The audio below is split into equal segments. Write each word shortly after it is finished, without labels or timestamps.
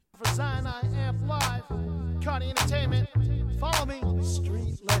Sinai Amp Live, Cardi Entertainment. Follow me,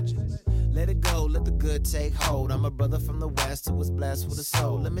 Street Legends. Let it go, let the good take hold. I'm a brother from the West who was blessed with a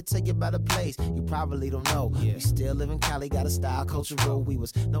soul. Let me tell you about a place you probably don't know. We still live in Cali, got a style cultural. We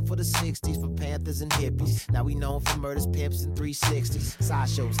was known for the 60s, for Panthers and hippies. Now we known for murders, pimps, and 360s. Side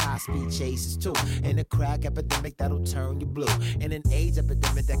shows, high-speed chases too. And a crack epidemic that'll turn you blue. And an AIDS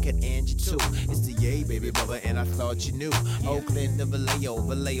epidemic that could end you too. It's the yay, baby, brother, and I thought you knew. Oakland to Vallejo,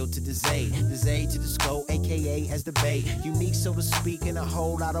 Vallejo to the Zay to the Sco, a.k.a. as the Bay. Unique, so to speak, in a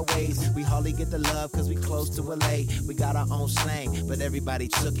whole lot of ways. We hardly get the love cause we close to LA. We got our own slang, but everybody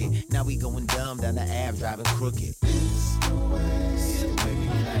took it. Now we going dumb down the Ave, driving crooked. It's the way so baby,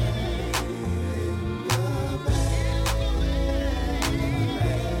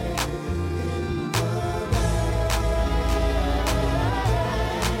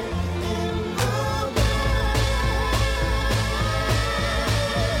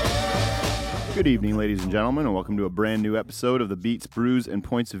 Good evening, ladies and gentlemen, and welcome to a brand new episode of the Beats, Brews, and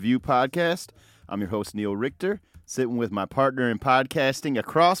Points of View podcast. I'm your host, Neil Richter, sitting with my partner in podcasting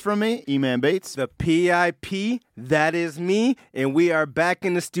across from me, E-Man Bates. The PIP, that is me, and we are back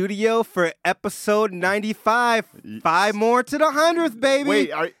in the studio for episode 95. 5 more to the 100th, baby.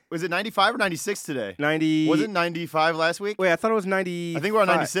 Wait, was it 95 or 96 today? 90. Was it 95 last week? Wait, I thought it was 90. I think we're on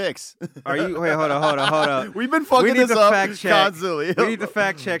 96. Are you? Wait, hold on. We've been fucking this up constantly. We need to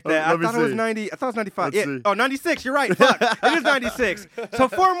fact check that. I thought it was 90. I thought it was 95. Let's see. Oh, 96. You're right. Fuck. It is 96. So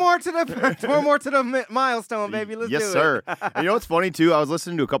 4 more to the milestone, baby. Let's do it. Yes, sir. And you know what's funny too? I was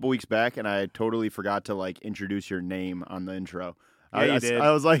listening to a couple weeks back, and I totally forgot to introduce your name on the intro. Yeah, you did.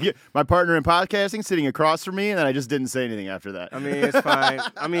 I was like, my partner in podcasting sitting across from me, and then I just didn't say anything after that. I mean, it's fine.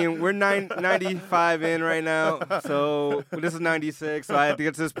 I mean, we're 95 in right now, so this is 96, so I have to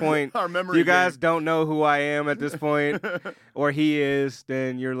get to this point. Our memory You guys don't know who I am at this point, or he is,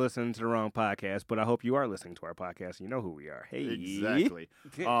 then you're listening to the wrong podcast, but I hope you are listening to our podcast and you know who we are. Hey. Exactly.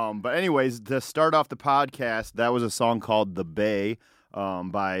 But anyways, to start off the podcast, that was a song called The Bay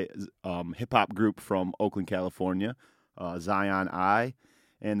by hip-hop group from Oakland, California. Zion I.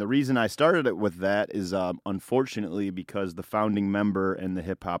 And the reason I started it with that is unfortunately because the founding member and the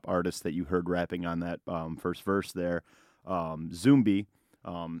hip-hop artist that you heard rapping on that first verse there, Zumbi,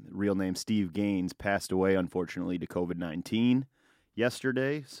 real name Steve Gaines, passed away unfortunately to COVID-19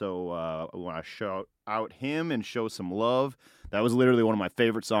 yesterday. So I want to shout out him and show some love. That was literally one of my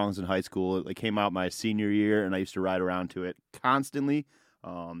favorite songs in high school. It came out my senior year, and I used to ride around to it constantly.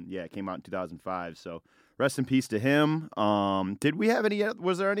 It came out in 2005, so rest in peace to him. Did we have any?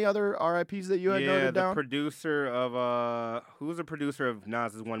 Was there any other RIPs that you had noted down? Yeah, the producer of who's the producer of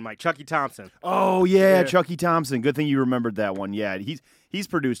Nas's One Mic? Chucky Thompson. Oh yeah, Chucky Thompson. Good thing you remembered that one. Yeah, he's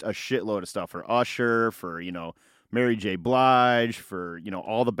produced a shitload of stuff for Usher, for Mary J. Blige, for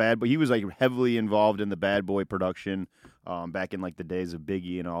all the bad. But he was heavily involved in the Bad Boy production back in the days of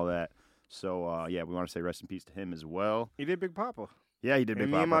Biggie and all that. So we want to say rest in peace to him as well. He did Big Papa. Yeah, he did Big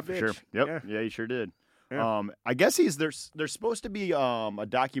Papa for sure. Yep. Yeah, he sure did. Yeah. I guess there's supposed to be a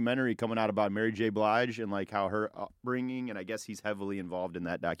documentary coming out about Mary J. Blige and how her upbringing, and I guess he's heavily involved in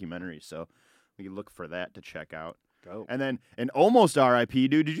that documentary. So we can look for that to check out. Go. And then an almost RIP,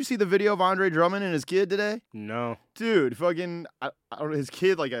 dude. Did you see the video of Andre Drummond and his kid today? No. Dude, fucking his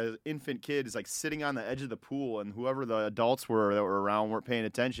kid, an infant kid, is sitting on the edge of the pool, and whoever the adults were that were around weren't paying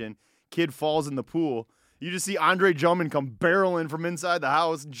attention. Kid falls in the pool. You just see Andre Drummond come barreling from inside the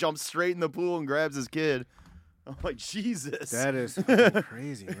house, jumps straight in the pool, and grabs his kid. I'm like, Jesus. That is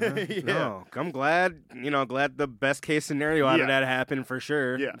crazy, man. Yeah. No, I'm glad, glad the best case scenario out of that happened for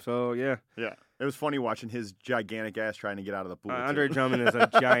sure. Yeah. So, yeah. Yeah. It was funny watching his gigantic ass trying to get out of the pool. Andre Drummond is a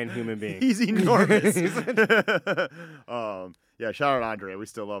giant human being. He's enormous. Shout out Andre. We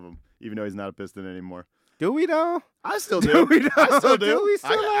still love him, even though he's not a Piston anymore. Do we though? I still do. I still do. Do we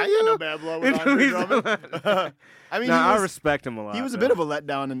still I got no bad blood with Andre Drummond. I respect him a lot. He was a bit of a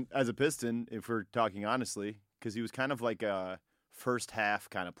letdown as a Piston, if we're talking honestly, because he was kind of like a first half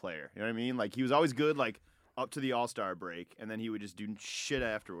kind of player. You know what I mean? He was always good, up to the All-Star break, and then he would just do shit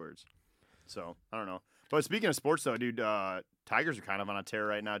afterwards. So, I don't know. But speaking of sports, though, dude, Tigers are kind of on a tear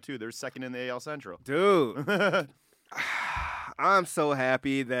right now, too. They're second in the AL Central. Dude. I'm so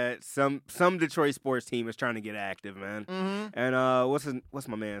happy that some Detroit sports team is trying to get active, man. Mm-hmm. And what's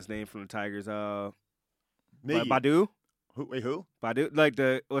my man's name from the Tigers? Miggy. Badu? Who?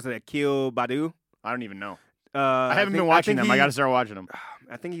 Badu? What's it, Akil Badu? I don't even know. I haven't been watching them. I got to start watching them.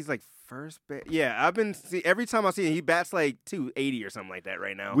 I think he's like first base. Yeah, I've been every time I see him, he bats like 280 or something like that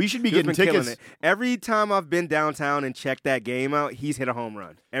right now. We should be He's getting been killing tickets. it. Every time I've been downtown and checked that game out, he's hit a home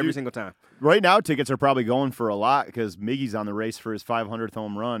run every single time. Right now, tickets are probably going for a lot because Miggy's on the race for his 500th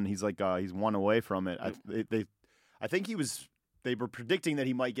home run. He's like he's one away from it. I think they were predicting that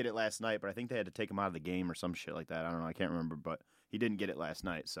he might get it last night, but I think they had to take him out of the game or some shit like that. I don't know. I can't remember, but he didn't get it last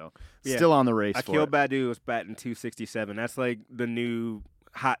night, so still on the race. Akil Badu was batting 267. That's like the new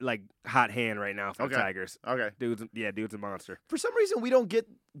hot hand right now for the Tigers. Okay, dude's a monster. For some reason, we don't get.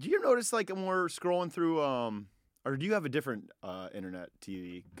 Do you notice like when we're scrolling through, or do you have a different internet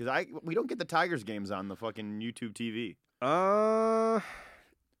TV? Because we don't get the Tigers games on the fucking YouTube TV.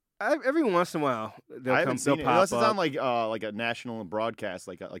 Every once in a while, I haven't seen it unless it's up. on like a national broadcast,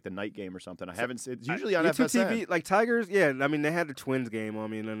 like the night game or something. I haven't. It's usually on YouTube FSN. TV, like Tigers. Yeah, I mean they had the Twins game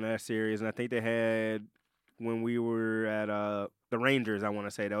on me in that series, and I think they had when we were at the Rangers. I want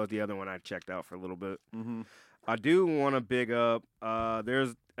to say that was the other one I checked out for a little bit. Mm-hmm. I do want to big up.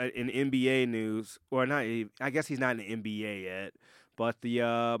 There's in NBA news, or not. I guess he's not in the NBA yet, but the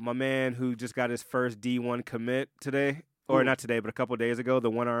my man who just got his first D1 commit today. Or not today, but a couple days ago, the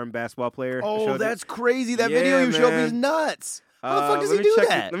one-armed basketball player. Oh, that's crazy! That video you showed me is nuts. How the fuck does he do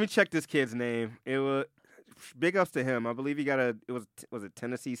that? Let me check this kid's name. It was big ups to him. I believe he got it was it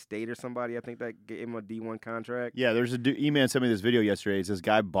Tennessee State or somebody? I think that gave him a D1 contract. Yeah, there's E-Man sent me this video yesterday. It's this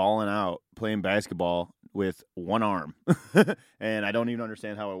guy balling out playing basketball with one arm, and I don't even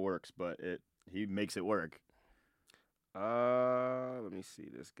understand how it works, but he makes it work. Let me see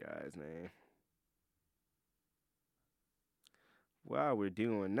this guy's name. While we're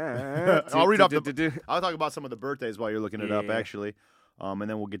doing that, I'll read off I'll talk about some of the birthdays while you're looking it up, actually, and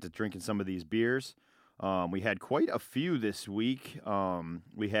then we'll get to drinking some of these beers. We had quite a few this week.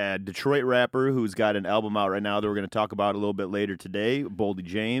 We had Detroit rapper who's got an album out right now that we're going to talk about a little bit later today, Boldy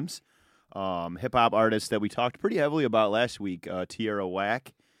James. Hip-hop artists that we talked pretty heavily about last week, Tierra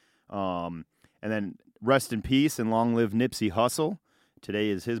Whack. And then rest in peace and long live Nipsey Hussle. Today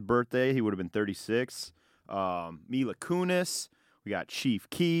is his birthday. He would have been 36. Mila Kunis. We got Chief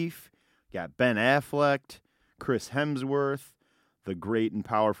Keef, got Ben Affleck, Chris Hemsworth, the great and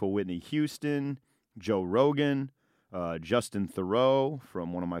powerful Whitney Houston, Joe Rogan, Justin Theroux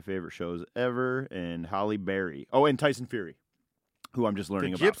from one of my favorite shows ever, and Halle Berry. Oh, and Tyson Fury, who I'm just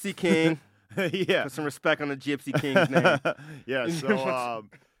learning about. Gypsy King. Yeah. Put some respect on the Gypsy King's name. Yeah, so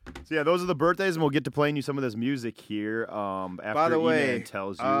yeah, those are the birthdays, and we'll get to playing you some of this music here after By the way, E-Man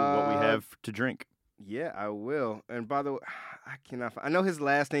tells you what we have to drink. Yeah, I will. And by the way, I know his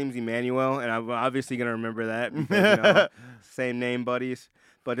last name's Emmanuel, and I'm obviously gonna remember that because same name buddies.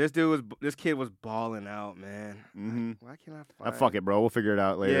 But this kid was balling out, man. Mm-hmm. Why can't I find? Fuck it, bro. We'll figure it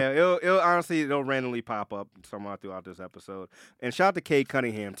out later. Yeah, it'll randomly pop up somehow throughout this episode. And shout out to Cade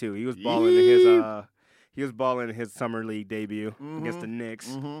Cunningham too. He was balling in his summer league debut against the Knicks.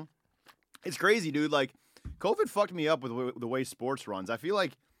 Mm-hmm. It's crazy, dude. Like, COVID fucked me up with the way sports runs. I feel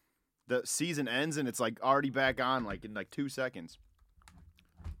like the season ends and it's like already back on like in like 2 seconds.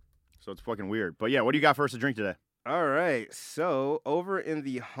 So it's fucking weird. But yeah, what do you got for us to drink today? All right, so over in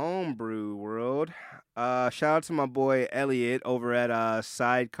the homebrew world, shout out to my boy Elliot over at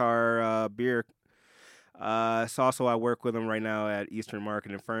Sidecar Beer. It's also I work with him right now at Eastern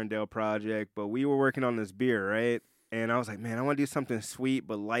Market and Ferndale Project, but we were working on this beer, right? And I was like, man, I want to do something sweet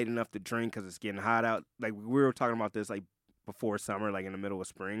but light enough to drink because it's getting hot out. Like we were talking about this like before summer, like in the middle of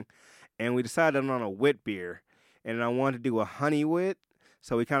spring, and we decided on a wit beer, and I wanted to do a honey wit.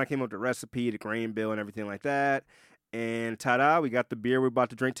 So we kind of came up with the recipe, the grain bill, and everything like that. And ta-da, we got the beer we're about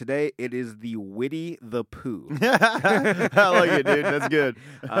to drink today. It is the Witty the Pooh. I like it, dude. That's good.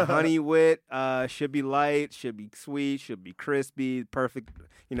 A honey wit should be light, should be sweet, should be crispy, perfect,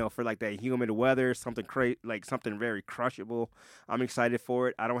 for like that humid weather, something something very crushable. I'm excited for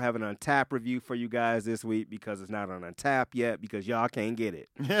it. I don't have an Untappd review for you guys this week because it's not on Untappd yet because y'all can't get it.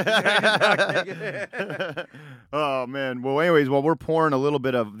 Oh, man. Well, anyways, while we're pouring a little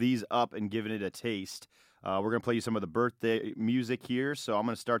bit of these up and giving it a taste, we're going to play you some of the birthday music here. So I'm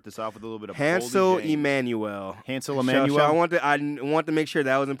going to start this off with a little bit of Hansel Emmanuel. Hansel Emmanuel. So I want to make sure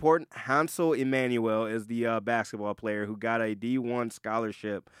that was important. Hansel Emmanuel is the basketball player who got a D1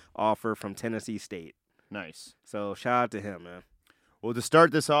 scholarship offer from Tennessee State. Nice. So shout out to him, man. Well, to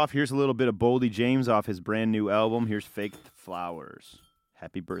start this off, here's a little bit of Boldy James off his brand new album. Here's Fake Flowers.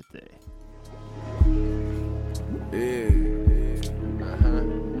 Happy birthday. Yeah.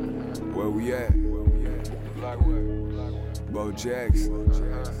 Where we at? Black way. Bo Jackson,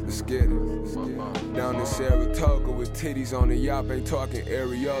 let's get it. Down in Saratoga with titties on the yacht, ain't talking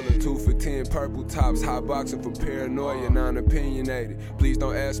areola. 2 for 10 purple tops, hot boxing for paranoia, non-opinionated. Please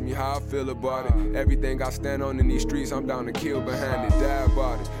don't ask me how I feel about it. Everything I stand on in these streets, I'm down to kill behind it, die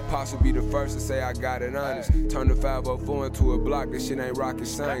about it. Possibly the first to say I got it honest. Turn the 504 into a block, this shit ain't rocket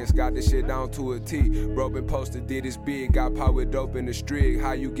science. Got this shit down to a T. Bro been posted, did his big, got power dope in the strig.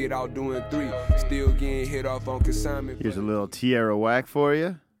 How you get out doing 3? Still getting hit off on consignment. Here's a little Tierra Whack for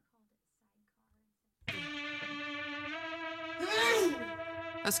you.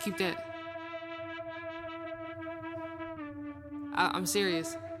 Let's keep that. I'm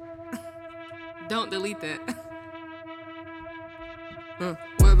serious. Don't delete that.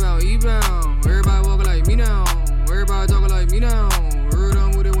 What about E-bound? Everybody walking like me now. Everybody talking like me now. Heard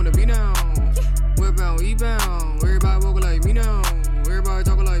on what they wanna be now. What about E-bound? Everybody walking like me now. Everybody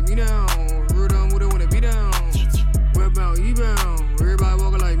talking like me now. Heard on what they wanna be now. What about E-bound? Everybody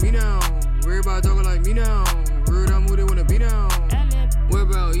walking like me now. Everybody talking like me now. Heard on what they wanna be now. What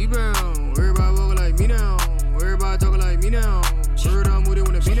about E-bound? Everybody walking like me now. Everybody talking like me now. Heard on what they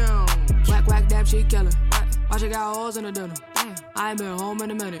wanna be now. Whack, whack, damn shit killer. Watch, I got holes in the dinner. I ain't been home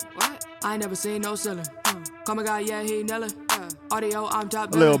in a minute. What? I ain't never seen no ceiling. Come a guy, yeah, he nailin'. Audio, I'm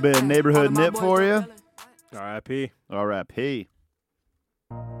top. A little bit of neighborhood nip for you. R.I.P. R.I.P.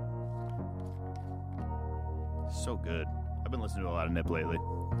 So good. I've been listening to a lot of Nip lately.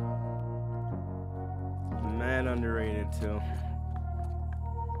 Man, underrated too.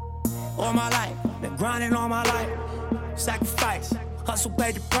 All my life, been grinding all my life. Sacrifice, hustle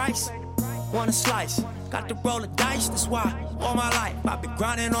paid the price. Want a slice, got to roll the dice, that's why. All my life, I've been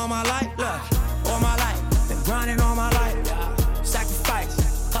grinding all my life. Look, all my life, been grinding all my life.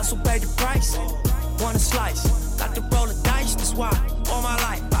 Sacrifice, hustle paid the price. Want a slice, got to roll the dice, that's why. All my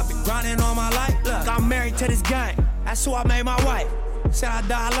life, I've been grinding all my life. Look, I'm married to this game, that's who I made my wife. Said I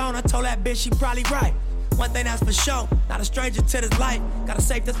die alone, I told that bitch she probably right. One thing that's for sure, not a stranger to this life. Got a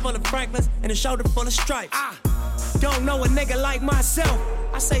safe that's full of Franklins and a shoulder full of stripes. I don't know a nigga like myself.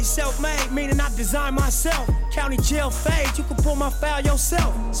 I say self-made, meaning I design myself. County jail fade, you can pull my foul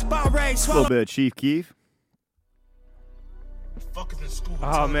yourself. Spot rage, A little bit of Chief Keef.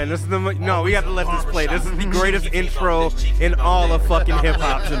 Oh man, this is the no. We have to let this play. This is the greatest intro in all of fucking hip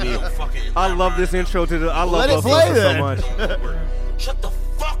hop to me. I love this intro to the. I love Lil Sosa so much. Shut the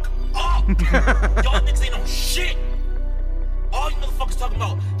fuck up! Y'all niggas ain't no shit. All you motherfuckers talking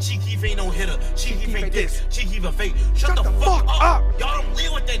about Chief Keef ain't no hitter. Chief Keef ain't this. Chief Keef a fake. Shut the fuck up! Y'all don't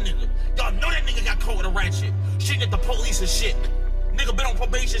live with that nigga. Y'all know that nigga got caught with a ratchet, shooting at the police and shit. Nigga been on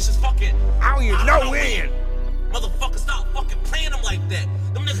probation since fucking. I don't even know when. Motherfucker, stop fucking playing them like that.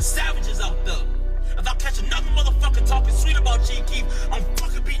 Them niggas savages out there. If I catch another motherfucker talking sweet about Chief Keef, I'm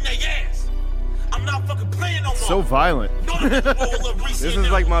fucking beating their ass. I'm not fucking playing no more. So violent. This is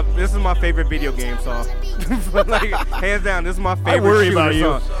like my favorite video game song. Like hands down, this is my favorite. I worry about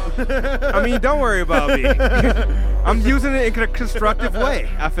song. I mean, don't worry about me. I'm using it in a constructive way.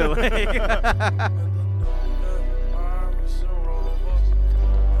 I feel like.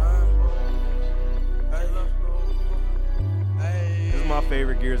 My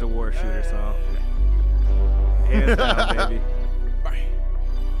favorite Gears of War shooter song. Hands down, baby.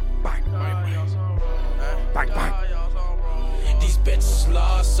 Bang, bang, bang. These bitches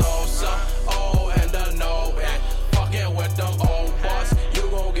love Sosa, oh, and I know it. Fucking with them old boss, you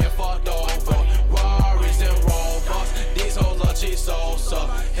gon' get fucked over. Rarries and Rovers, these hoes love cheese Sosa.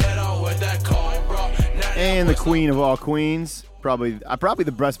 Hit on with that Cobra. And the queen of all queens, probably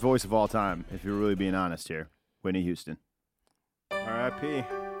the best voice of all time, if you're really being honest here, Whitney Houston. R.I.P.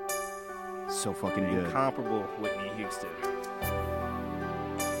 So fucking good. Incomparable Whitney Houston.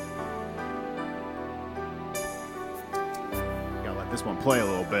 Gotta let this one play a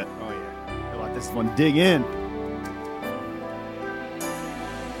little bit. Oh yeah. Gotta let this one dig in.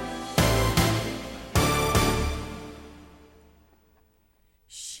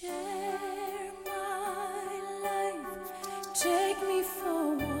 Share my life, take me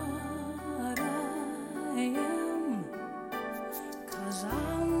for what I am. 'Cause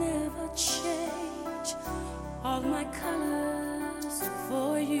I'll never change all my colors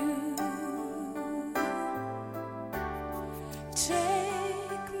for you.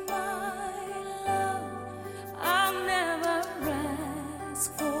 Take my love, I'll never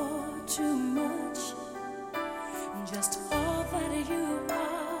ask for too much. Just all that you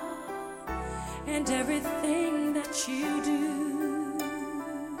are and everything that you do.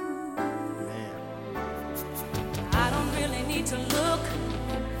 I don't really need to look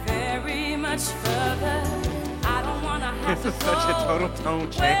very much further. I don't want to have This to is such a total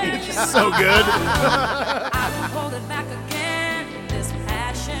tone change. So good. I will hold it back again.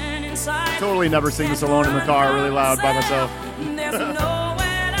 inside. Totally never sing this alone in the car really loud by myself. There's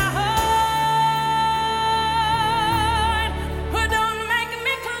nowhere to hide. Don't make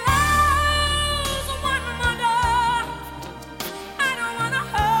me close one more door. I don't wanna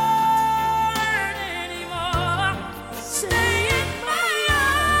hurt anymore. Stay in my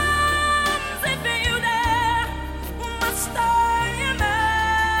arms if you dare. Must I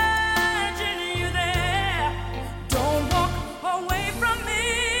imagine you there? Don't walk away from me.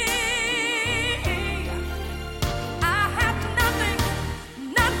 I have nothing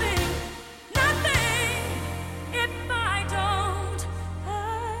if I don't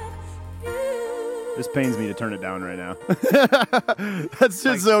have you. This pains me to turn it down right now. That's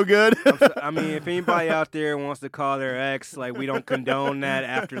just so good. I mean, if anybody out there wants to call their ex, like, we don't condone that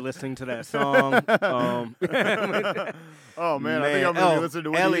after listening to that song. Oh, man, I think I'm going to listen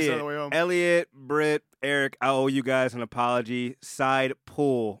to Whitney Houston on the way home. Elliot, Britt, Eric, I owe you guys an apology. Side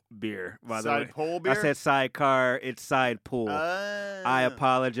pool beer, by the way. Side pole beer? I said sidecar. It's side pool. I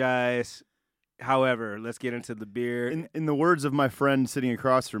apologize. However, let's get into the beer. In the words of my friend sitting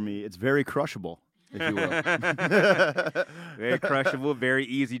across from me, it's very crushable, if you will. Very crushable, very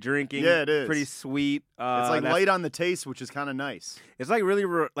easy drinking. Yeah, it is. Pretty sweet. It's like light on the taste, which is kind of nice. It's like really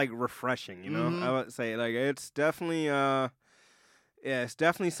refreshing, you know? Mhm. I would say, like, it's definitely it's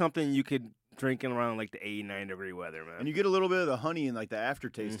definitely something you could drink in around like the 89-degree weather, man. And you get a little bit of the honey and like the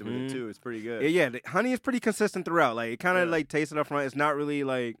aftertaste of it too. It's pretty good. Yeah, the honey is pretty consistent throughout. Like, it kind of like tastes it up front. It's not really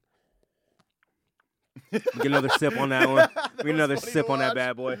like. Get another sip on that one. Get another sip on that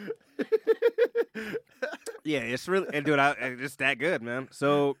bad boy. Yeah, it's really, and dude, it's that good, man.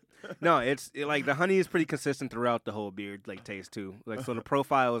 So, no, like the honey is pretty consistent throughout the whole beer, like taste too. Like, so the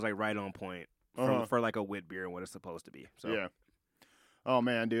profile is like right on point for like a wit beer and what it's supposed to be. So yeah. Oh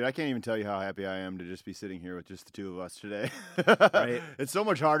man, dude, I can't even tell you how happy I am to just be sitting here with just the two of us today. Right? It's so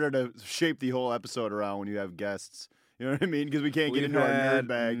much harder to shape the whole episode around when you have guests. You know what I mean? Because we can't get into our nerd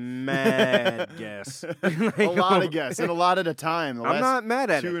bag. Mad guess. A lot of guests, and a lot at a time. I'm not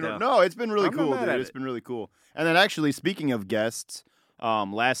mad at it, though. No, it's been really I'm not cool, mad dude. at It's it. been really cool. And then actually, speaking of guests,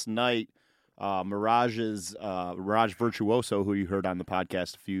 last night, Mirage Virtuoso, who you heard on the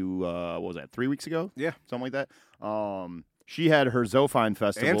podcast a few, what was that, 3 weeks ago? Yeah. Something like that. She had her Zophine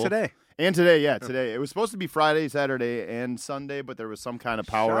Festival. And today. And today, yeah, today. It was supposed to be Friday, Saturday, and Sunday, but there was some kind of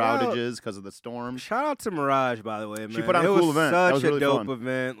power outages because of the storm. Shout out to Mirage, by the way, man. She put on a it cool was event. That Such was really a dope fun.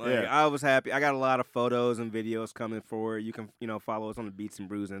 event. Like, Yeah. I was happy. I got a lot of photos and videos coming for it. You can, follow us on the Beats and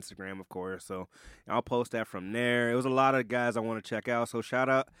Brews Instagram, of course. So I'll post that from there. It was a lot of guys I want to check out. So shout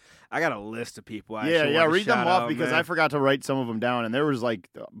out. I got a list of people. Read them off because man. I forgot to write some of them down. And there was like,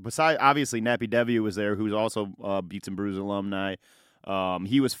 besides obviously Nappy Deviu was there, who's also Beats and Brews alumni.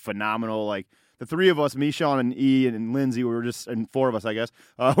 He was phenomenal. Like the three of us, me, Sean, and E, and Lindsay, and four of us, I guess,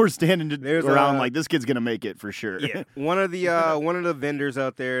 we're standing around like this kid's gonna make it for sure. Yeah, one of the vendors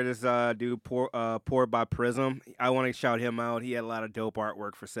out there, this dude Poured by Prism. I want to shout him out. He had a lot of dope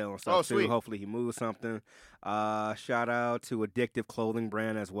artwork for sale and stuff too. Sweet. Hopefully he moves something. Shout out to Addictive Clothing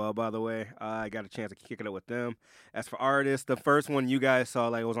Brand as well, by the way. I got a chance to kick it up with them. As for artists, the first one you guys saw,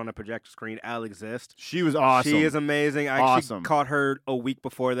 like, it was on the projector screen, Al Exist. She was awesome. She is amazing. I Awesome. actually caught her a week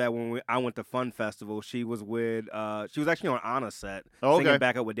before that when I went to Fun Festival. She was with, she was actually on Anna's set, singing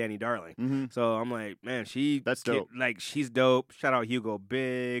back up with Danny Darling. Mm-hmm. So I'm like, man, that's dope. Like, she's dope. Shout out Hugo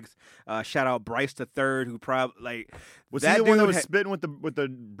Biggs. Shout out Bryce the Third, who probably like Was that he the one that dude was spitting with the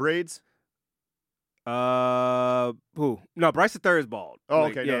braids? Who? No, Bryce the Third is bald. Oh,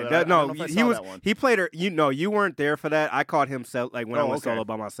 Like, okay. Yeah, No, I don't know if I he saw was. that one. He played her. You weren't there for that. I caught him when I went solo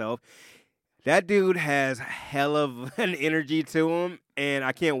by myself. That dude has hell of an energy to him, and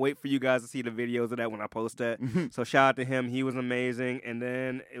I can't wait for you guys to see the videos of that when I post that. So shout out to him. He was amazing. And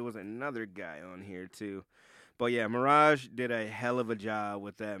then it was another guy on here too. But yeah, Mirage did a hell of a job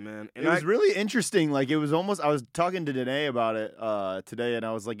with that, man. And It was really interesting. Like, it was almost. I was talking to Danae about it today, and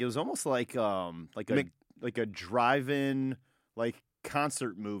I was like, it was almost like a drive-in like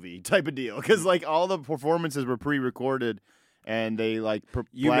concert movie type of deal, because like all the performances were pre-recorded. And they like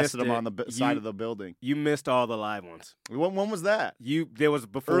blasted them on the side of the building. You missed all the live ones. When was that? There was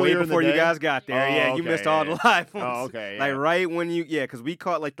before Earlier in the you day? guys got there. Oh, Yeah, you okay, missed all the live ones. Oh, okay. Like yeah. right when because we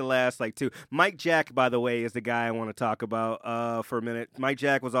caught like the last like two. Mike Jack, by the way, is the guy I want to talk about for a minute. Mike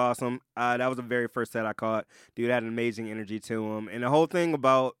Jack was awesome. That was the very first set I caught. Dude had an amazing energy to him, and the whole thing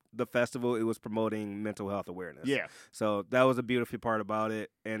about the festival, it was promoting mental health awareness. Yeah. So that was a beautiful part about it,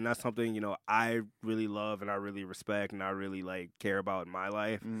 and that's something I really love and I really respect and I really like care about in my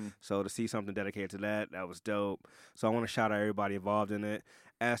life. So to see something dedicated to that was dope. So I want to shout out everybody involved in it.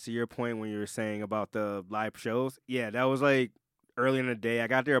 As to your point when you were saying about the live shows, yeah, that was like early in the day. I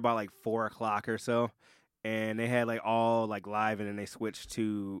got there about like 4 o'clock or so, and they had like all like live, and then they switched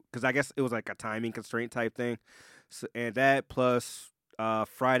to because I guess it was like a timing constraint type thing. So, and that plus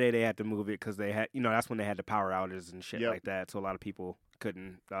Friday they had to move it because they had that's when they had the power outages and shit like that. So a lot of people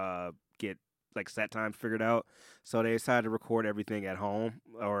couldn't get like set times figured out, so they decided to record everything at home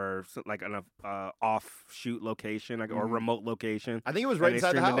or like an offshoot location, like or remote location. I think it was right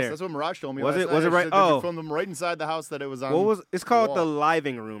inside the house. That's what Mirage told me. Was last it? night. Was it right? They filmed them right inside the house that it was on. What was? It's called the wall.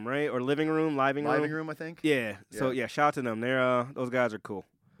 living room, right? Or living room, living room, I think. Yeah. So yeah, shout out to them. They're those guys are cool.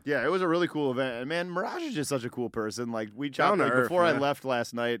 Yeah, it was a really cool event. And man, Mirage is just such a cool person. Like we chopped before I left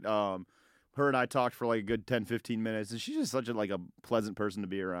last night. Her and I talked for like a good 10-15 minutes, and she's just such a pleasant person to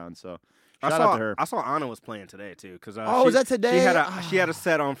be around. So shout out to her. I saw Anna was playing today too. Cause, was that today? She had a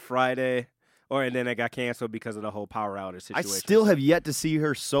set on Friday. And then it got canceled because of the whole power outage situation. I still have yet to see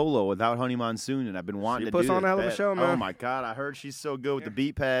her solo without Honey Monsoon, and I've been wanting to do it. She puts on a hell of a show, man. Oh, my God. I heard she's so good with the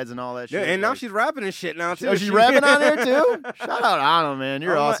beat pads and all that shit. Yeah, and now she's rapping and shit now, too. Oh, she's rapping on there, too? Shout out Anna, man.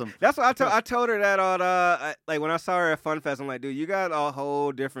 You're awesome. That's what I told her that on, like, when I saw her at Fun Fest, I'm like, dude, you got a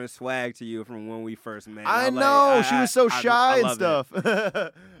whole different swag to you from when we first met. I know. She was so shy and stuff.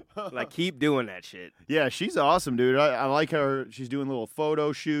 Like, keep doing that shit. Yeah, she's awesome, dude. I like her. She's doing little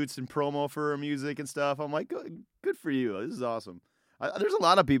photo shoots and promo for her music and stuff. I'm like, good for you. This is awesome. There's a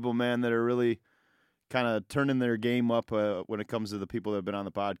lot of people, man, that are really kind of turning their game up when it comes to the people that have been on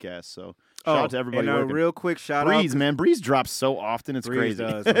the podcast. So shout out to everybody. And a real quick shout Breeze, out. man. Breeze drops so often. It's Breeze crazy.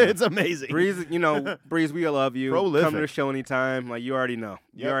 Does, it's amazing. Breeze, Breeze, we love you. Prolific. Come to the show anytime. Like, you already know.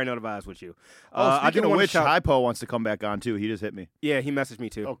 Yep. You already know the vibes with you. Speaking of which, Hypo wants to come back on, too. He just hit me. Yeah, he messaged me,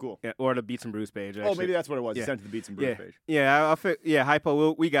 too. Oh, cool. Yeah, or the Beats and Brews page, actually. Oh, maybe that's what it was. He sent to the Beats and Brews page. Yeah,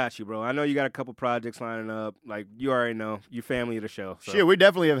 Hypo, we got you, bro. I know you got a couple projects lining up. Like, you already know. You family of the show. So. Shit, we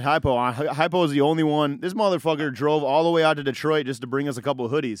definitely have Hypo on. Hypo is the only one. This motherfucker drove all the way out to Detroit just to bring us a couple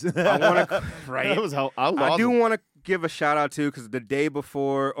of hoodies. Right? Awesome. I do want to give a shout out too, because the day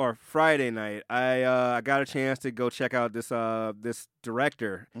before or Friday night, I got a chance to go check out this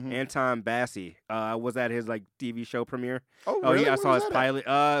director, Anton Bassi. I was at his like TV show premiere. Oh, really? I saw his pilot.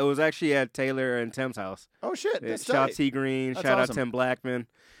 It was actually at Taylor and Tim's house. Oh shit! Shout out T Green. Shout out Tim Blackman.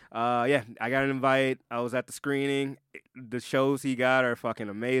 I got an invite. I was at the screening. The shows he got are fucking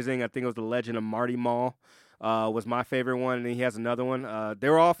amazing. I think it was The Legend of Marty Mall. Was my favorite one, and he has another one. They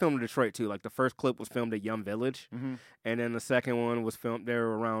were all filmed in Detroit, too. Like, the first clip was filmed at Yum Village, and then the second one was filmed there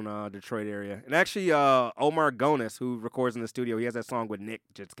around Detroit area. And actually, Omar Gonis, who records in the studio, he has that song with Nick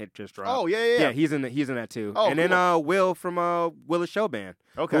just dropped. Oh, yeah. Yeah, he's in that, too. Oh, and cool. then Will from Willis Show Band,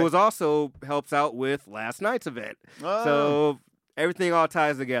 who also helps out with last night's event. So everything all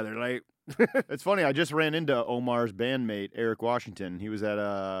ties together. Like, it's funny. I just ran into Omar's bandmate, Eric Washington. He was at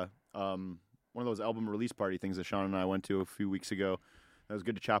one of those album release party things that Sean and I went to a few weeks ago. It was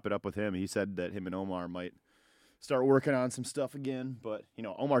good to chop it up with him. He said that him and Omar might start working on some stuff again. But,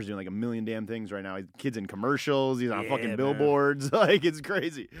 Omar's doing like a million damn things right now. He's kids in commercials. He's on fucking billboards. Like, it's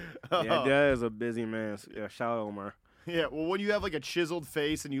crazy. Yeah, that is a busy man. Yeah, shout out Omar. Yeah, well, when you have like a chiseled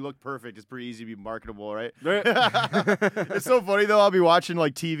face and you look perfect, it's pretty easy to be marketable, right? It's so funny, though. I'll be watching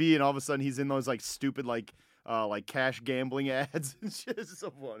like TV and all of a sudden he's in those like stupid like cash gambling ads and shit. It's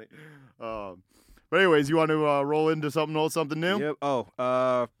so funny. But anyways, you want to roll into something old, something new? Yep.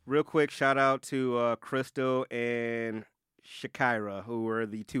 Oh, real quick, shout out to Crystal and Shakira, who were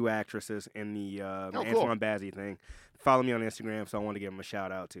the two actresses in the Antoine Bazzi thing. Follow me on Instagram, so I want to give them a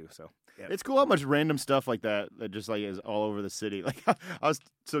shout out too. So yep. It's cool how much random stuff like that just like is all over the city. Like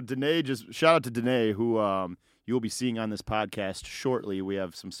Danae, just shout out to Danae, who you'll be seeing on this podcast shortly. We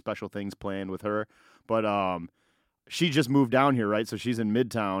have some special things planned with her, but she just moved down here, right? So she's in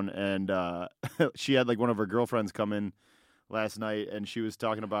Midtown, and she had like one of her girlfriends come in last night, and she was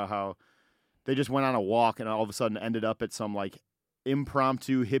talking about how they just went on a walk and all of a sudden ended up at some like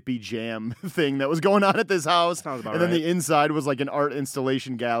impromptu hippie jam thing that was going on at this house. Sounds about and then right. the inside was like an art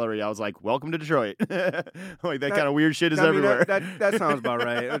installation gallery. I was like, welcome to Detroit. Like that kind of weird shit is everywhere. That sounds about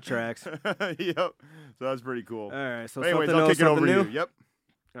right. It tracks. Yep. So that's pretty cool. All right. So anyways, something I'll kick it over new? to you. Yep.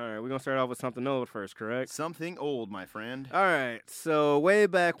 All right, we're going to start off with something old first, correct? Something old, my friend. All right, so way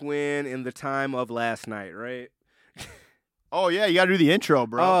back when in the time of last night, right? Oh, yeah, you got to do the intro,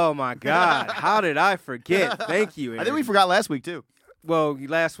 bro. Oh, my God. How did I forget? Thank you, Aaron. I think we forgot last week, too. Well,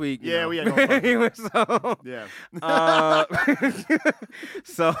 last week, yeah, we had so, yeah.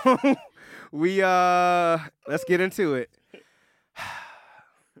 So we let's get into it.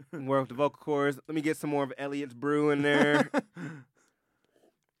 Work with the vocal cords. Let me get some more of Elliot's brew in there.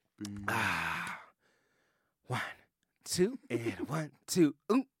 1, 2, and 1, 2.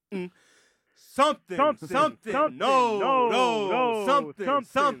 something, no,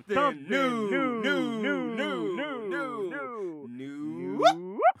 something new.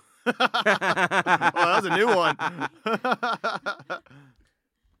 Well, that was a new one.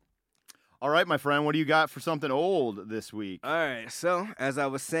 All right, my friend, what do you got for something old this week? All right, so as I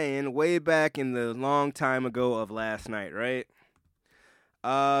was saying, way back in the long time ago of last night, right?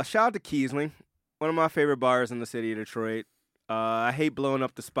 Shout out to Kiesling, one of my favorite bars in the city of Detroit. I hate blowing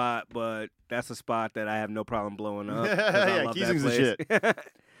up the spot, but that's a spot that I have no problem blowing up. Yeah, Kiesling's the shit.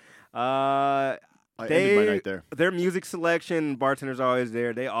 I ended my night there. Their music selection, bartenders are always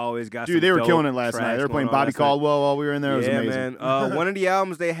there. They always got Dude, some they were dope killing it last night. tracks They were playing going on Bobby last night. Caldwell while we were in there. It was amazing. Man. One of the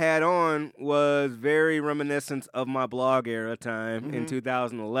albums they had on was very reminiscent of my blog era time in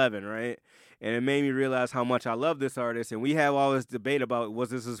 2011, right? And it made me realize how much I love this artist. And we have all this debate about was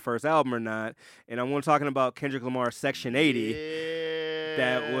this his first album or not. And I'm talking about Kendrick Lamar's Section 80.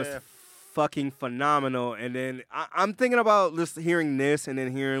 That was fucking phenomenal. And then I'm thinking about just hearing this and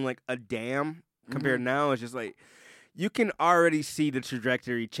then hearing like a Damn compared now. It's just like you can already see the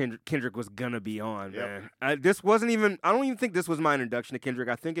trajectory Kendrick was going to be on, man. This wasn't even – I don't even think this was my introduction to Kendrick.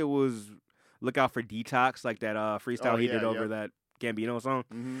 I think it was Look Out for Detox, like that freestyle he did over that Gambino song.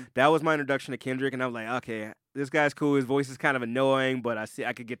 That was my introduction to Kendrick, and I was like, okay, this guy's cool. His voice is kind of annoying, but I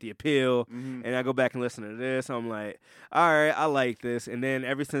could get the appeal. And I go back and listen to this. I'm like, all right, I like this. And then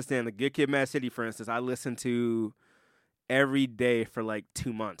ever since then, the Good Kid, Mad City, for instance, I listened to every day for like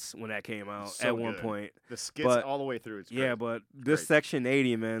 2 months when that came out at one point. The skits all the way through. It's great. Yeah, but this Section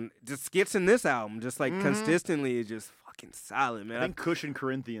 80, man, just skits in this album, just like consistently is just fucking solid, man. I think Cushion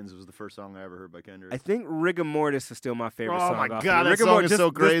Corinthians was the first song I ever heard by Kendrick. I think Rigor Mortis is still my favorite song. Oh my off God, of it. that song is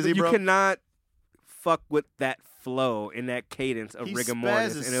so crazy, bro. bro. You cannot fuck with that flow and that cadence of Rigor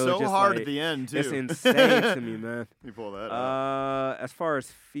Mortis. He and it was so just hard like, at the end, too. It's insane to me, man. Let me pull that up. As far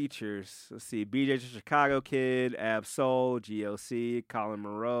as features, let's see. BJ Chicago Kid, Ab Soul, GLC, Colin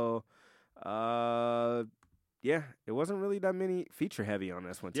Monroe. Yeah, it wasn't really that many feature heavy on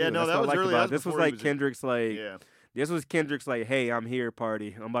this one, too. Yeah, no, That's that what was I liked really about it. that This was before he like Kendrick's like, Yeah. this was Kendrick's like, hey, I'm here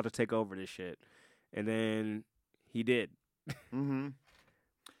party. I'm about to take over this shit. And then he did.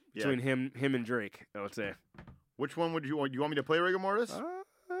 Between him and Drake, I would say. Which one would you want? You want me to play Rigor Mortis?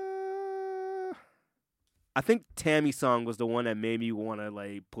 I think Tammy's song was the one that made me want to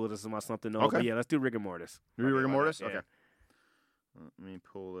like pull this about something else. Okay. But yeah, let's do Rigor Mortis. Rigor Mortis? Yeah. Okay. Let me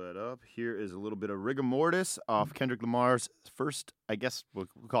pull that up. Here is a little bit of Rigor Mortis off Kendrick Lamar's first, I guess we'll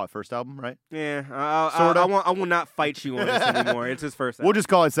call it first album, right? Yeah. Sorta. I will not fight you on this anymore. It's his first album. We'll just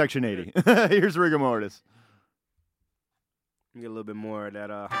call it Section 80. Here's Rigor Mortis. Get a little bit more of that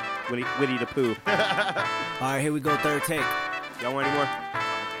Witty the Pooh. All right, here we go, third take. Y'all want any more?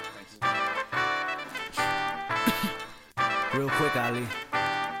 Real quick, Ali.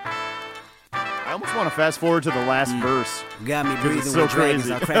 I almost want to fast forward to the last verse. Got me It's breathing so with dragons.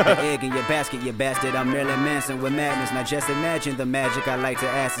 crazy. I'll crack the egg in your basket, you bastard. I'm Marilyn Manson with madness. Now just imagine the magic I like to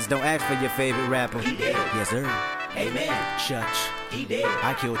ask is don't ask for your favorite rapper. He did. Yes, sir. Amen. Church. He did.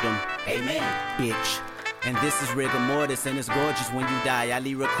 I killed him. Amen. Bitch. And this is rigor mortis, and it's gorgeous when you die. I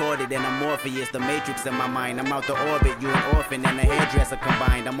recorded, and I'm Morpheus, the matrix in my mind. I'm out the orbit, you an orphan and a hairdresser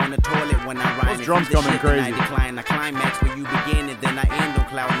combined. I'm on the toilet when I rhyme. Those drums coming crazy. I decline, I climax where you begin, and then I end on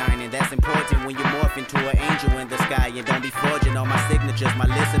cloud nine. And that's important when you morph into an angel in the sky. And don't be forging all my signatures. My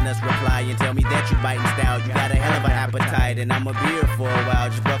listeners reply and tell me that you biting style. You got a hell of an appetite, and I'ma be here for a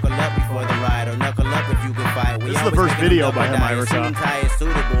while. Just buckle up before the ride, or knuckle up if you can fight. This is the first video by him I ever saw. Is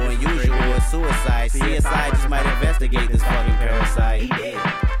suitable and usual is suicide. CSI just might investigate this fucking parasite. He did.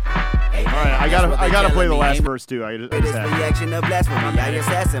 All right, I gotta play the last verse too. I It just is have the to. action of blasphemy. I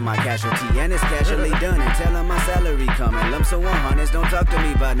assassin my casualty, and it's casually done. And tell him my salary coming. Lumps of 100s. Don't talk to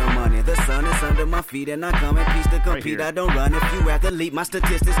me about no money. The sun is under my feet, and I come in peace to compete. here. I don't run. If you athlete, my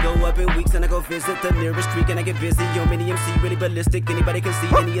statistics go up in weeks, and I go visit the nearest creek, and I get busy. Yo, mini MC really ballistic. Anybody can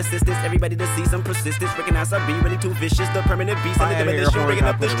see any assistance. Everybody to see some persistence. Recognize I be really too vicious. The permanent beast and the demolition. Bringing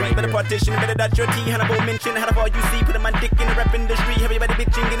up the street, better partition, better dot your T. Hannibal mention. How the far you see? Putting my dick in the rap industry. Everybody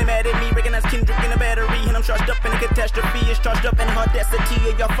bitching, getting mad at me. Recognize Kendrick in a battery, and I'm charged up in a catastrophe. It's charged up in audacity,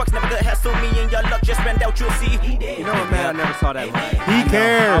 and y'all fucks never gonna hassle me, and y'all luck just ran out. You'll see. You know what, man? I never saw that live. He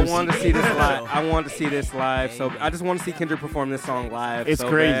cares. I wanted to see this live. I wanted to see this live, so I just want to see Kendrick perform this song live. It's so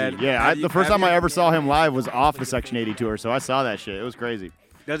crazy. bad. Yeah, the first time I ever saw him live was off the Section 80 tour, so I saw that shit. It was crazy.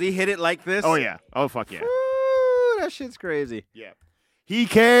 Does he hit it like this? Oh yeah. Oh fuck yeah. Ooh, that shit's crazy. Yeah. He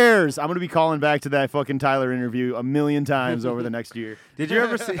cares. I'm gonna be calling back to that fucking Tyler interview a million times over the next year. Did you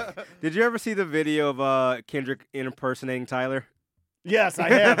ever see the video of Kendrick impersonating Tyler? Yes, I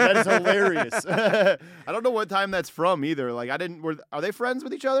have. That is hilarious. I don't know what time that's from either. Like, are they friends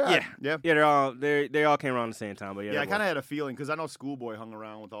with each other? Yeah, Yeah. They all came around the same time. But Yeah, I kind of had a feeling because I know Schoolboy hung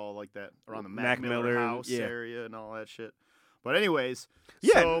around with all like that around the Mac Miller house area and all that shit. But anyways,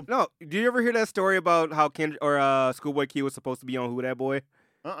 yeah. No, do you ever hear that story about how Schoolboy Q was supposed to be on Who That Boy?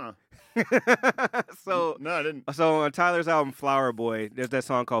 So no, I didn't. So on Tyler's album Flower Boy, there's that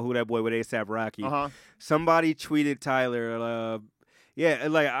song called Who That Boy with A$AP Rocky. Somebody tweeted Tyler.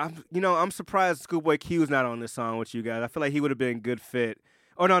 I'm surprised Schoolboy Q's not on this song with you guys. I feel like he would have been a good fit.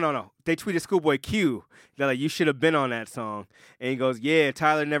 Oh, no. They tweeted Schoolboy Q. They're like, you should have been on that song. And he goes, yeah,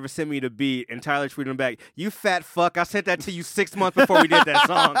 Tyler never sent me the beat. And Tyler tweeted him back, you fat fuck. I sent that to you 6 months before we did that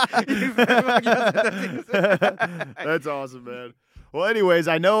song. That's awesome, man. Well, anyways,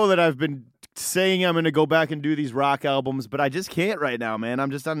 I know that I've been saying I'm going to go back and do these rock albums, but I just can't right now, man.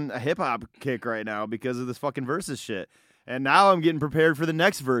 I'm just on a hip-hop kick right now because of this fucking Versus shit. And now I'm getting prepared for the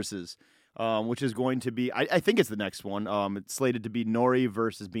next Versus. Which is going to be, I think it's the next one. It's slated to be Nori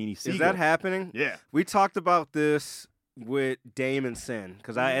versus Beanie Sigel. Is that happening? Yeah. We talked about this with Dame and Sin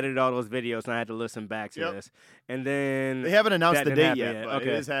because I edited all those videos and I had to listen back to this. And then they haven't announced the date yet, but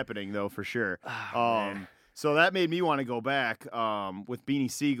okay. It is happening though for sure. Oh, so that made me want to go back with Beanie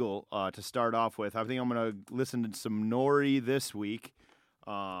Sigel to start off with. I think I'm going to listen to some Nori this week.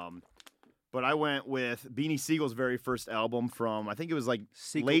 But I went with Beanie Siegel's very first album from, I think it was like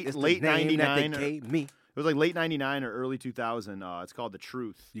late 99. It was like late 99 or early 2000. It's called The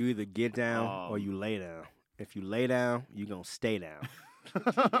Truth. You either get down or you lay down. If you lay down, you're going to stay down.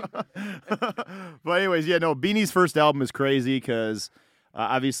 But anyways, Beanie's first album is crazy because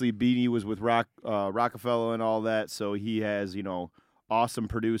obviously Beanie was with Rockefeller and all that. So he has, awesome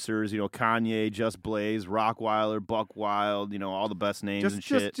producers, Kanye, Just Blaze, Rockwilder, Buck Wild, all the best names and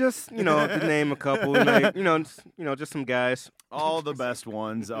shit. Just to name a couple, like, just some guys. All the best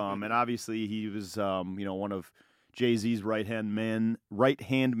ones. And obviously he was, one of Jay-Z's right-hand men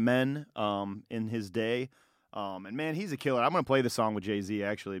in his day. And man, he's a killer. I'm going to play the song with Jay-Z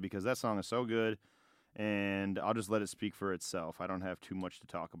actually because that song is so good. And I'll just let it speak for itself. I don't have too much to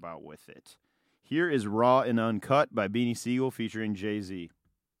talk about with it. Here is Raw and Uncut by Beanie Sigel featuring Jay-Z.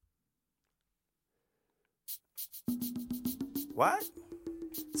 What?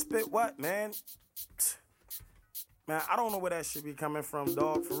 Spit what, man? Man, I don't know where that shit be coming from,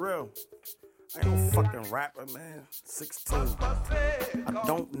 dog, for real. I ain't no fucking rapper, man. 16. I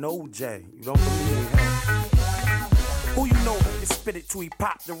don't know Jay. You don't believe me, huh? Who you know who can spit it till he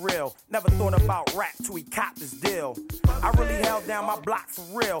pop the real? Never thought about rap till he copped his deal. I really held down my block for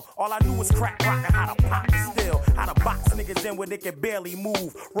real. All I knew was crack rock and how to pop the still. How to box niggas in where they can barely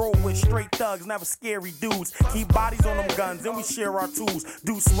move. Roll with straight thugs, never scary dudes. Keep bodies on them guns and we share our tools.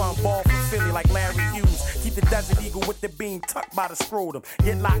 Deuce run ball from Philly like Larry Hughes. Keep the Desert Eagle with the beam tucked by the scrotum.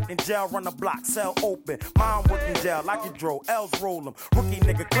 Get locked in jail, run the block, cell open. Mom working jail like a dro, L's roll 'em. Rookie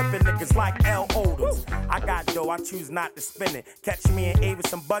nigga clipping niggas like L. Odoms. I got dough, I choose not to spin it. Catch me and Avis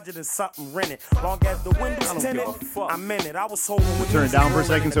some budget and something rented. Long as the windows tinted, I'm in it. I was holding. We'll turn it down for a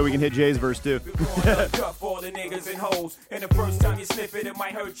second so we can hit Jay's verse too. Cuff all the niggas and hoes. And the first time you sniff it, it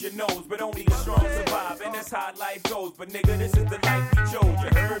might hurt your nose. But only the strong survive, and that's how life goes. But nigga, this is the life we chose.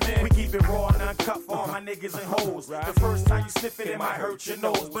 You heard me? We keep it raw and uncut for all my niggas and hoes. The first time you sniff it, it might hurt your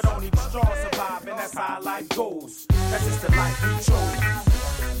nose. But only the strong survive, and that's how life goes. That's just the life we chose.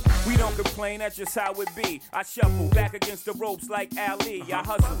 We don't complain, that's just how it be. I shuffle back against the ropes like Ali. I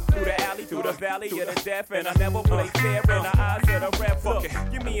hustle through the alley, through the valley of the death, and I never play fair in the eyes of the ref. Look,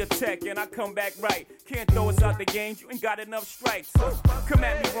 give me a tech and I come back right. Can't throw us out the game, you ain't got enough strikes. Come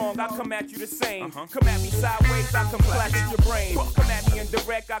at me wrong, I come at you the same. Come at me sideways, I come flash at your brain. Come at me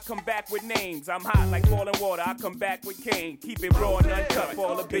indirect, I come back with names. I'm hot like boiling water, I come back with cane. Keep it raw and uncut for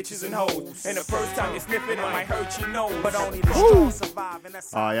all the bitches and hoes. And the first time you sniff it, it might hurt your nose. But only the strong survive, and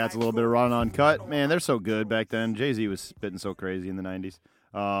that's how it's a little bit of Raw and Uncut. Man, they're so good back then. Jay-Z was spitting so crazy in the 90s.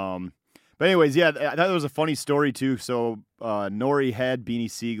 But anyways, I thought it was a funny story, too. So Nori had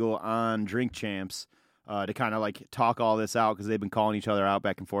Beanie Sigel on Drink Champs to kind of like talk all this out because they've been calling each other out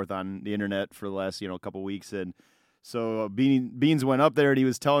back and forth on the internet for the last, couple weeks. And so Beans went up there and he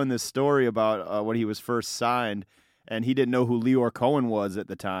was telling this story about when he was first signed and he didn't know who Leor Cohen was at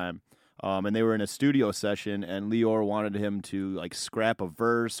the time. And they were in a studio session, and Leor wanted him to like scrap a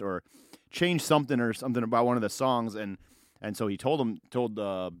verse or change something about one of the songs, and so he told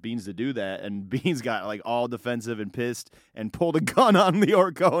Beans to do that, and Beans got like all defensive and pissed and pulled a gun on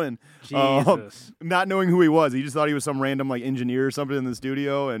Leor Cohen, Jesus. Not knowing who he was. He just thought he was some random like engineer or something in the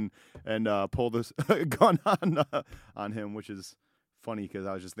studio, and pulled this gun on him, which is funny because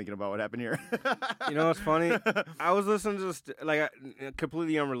I was just thinking about what happened here. You know what's funny? I was listening to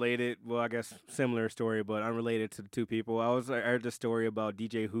completely unrelated. Well, I guess similar story, but unrelated to the two people. I heard the story about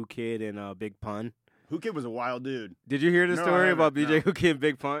DJ Who Kid and Big Pun. Who Kid was a wild dude. Did you hear the story about DJ No. Who Kid and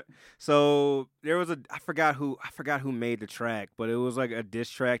Big Pun? So there was I forgot who made the track, but it was like a diss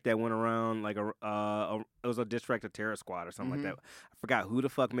track that went around like it was a diss track to Terror Squad or something like that. I forgot who the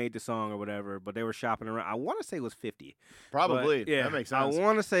fuck made the song or whatever, but they were shopping around. I want to say it was 50. Probably. But, yeah, That makes sense. I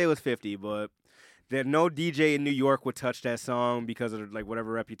want to say it was 50, but that no DJ in New York would touch that song because of like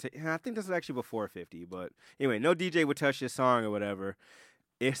whatever reputation. I think this is actually before 50, but anyway, no DJ would touch this song or whatever.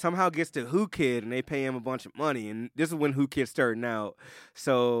 It somehow gets to Who Kid and they pay him a bunch of money, and this is when Who Kid starting out.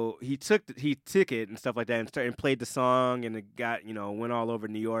 So he took it and stuff like that, and played the song, and it got went all over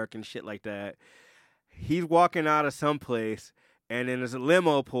New York and shit like that. He's walking out of someplace, and then there's a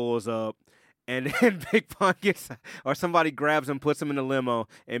limo pulls up, and then Big Pun somebody grabs him, puts him in the limo,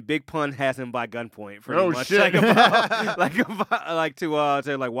 and Big Pun has him by gunpoint. Pretty much. Shit!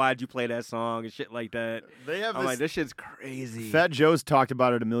 Like why'd you play that song and shit like that. I'm like, this shit's crazy. Fat Joe's talked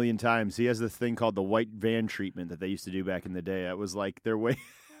about it a million times. He has this thing called the white van treatment that they used to do back in the day. It was like their way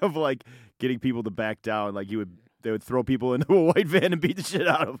of like getting people to back down. Like they would throw people into a white van and beat the shit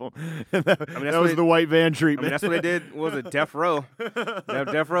out of them. That was the white van treatment. That's what they did. What was it, Death Row?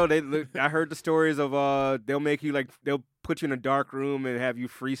 Death Row. I heard the stories of they'll put you in a dark room and have you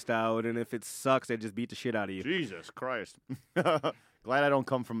freestyle, and if it sucks, they just beat the shit out of you. Jesus Christ. Glad I don't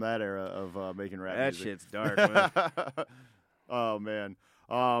come from that era of making rap That music. shit's dark, man. Oh man.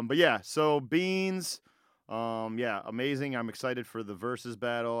 But yeah. So Beans. Yeah, amazing. I'm excited for the versus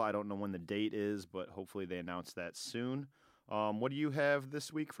battle. I don't know when the date is, but hopefully they announce that soon. What do you have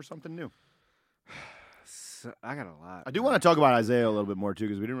this week for something new? I got a lot. I do want to talk about Isaiah a little bit more too,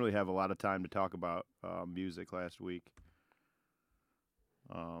 because we didn't really have a lot of time to talk about music last week.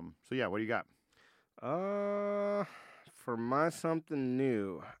 So yeah, what do you got? For my something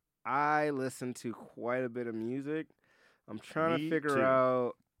new, I listen to quite a bit of music. I'm trying to figure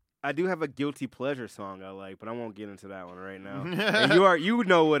out. I do have a guilty pleasure song I like, but I won't get into that one right now. And you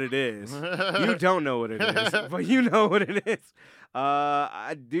know what it is. You don't know what it is, but you know what it is.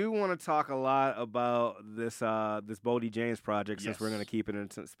 I do want to talk a lot about this Boldy James project, since we're going to keep it in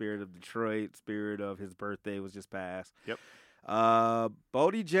the spirit of Detroit, spirit of his birthday was just passed. Yep.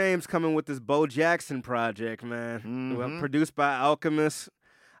 Boldy James coming with this Bo Jackson project, man. Well, produced by Alchemist.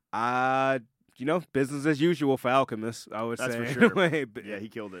 Business as usual for Alchemist, I would say. That's for sure. But, yeah, he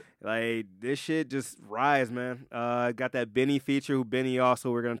killed it. Like, this shit just rise, man. Got that Benny feature, who Benny also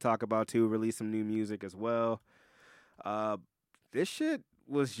we're going to talk about, too. Released some new music as well. This shit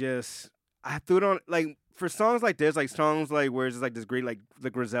was just, I threw it on, like, for songs like this, like, songs like where it's just like this great, like, the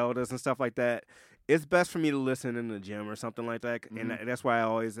Griseldas and stuff like that, it's best for me to listen in the gym or something like that, and that's why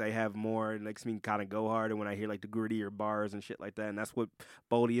I have more. It makes me kind of go harder when I hear like the grittier bars and shit like that, and that's what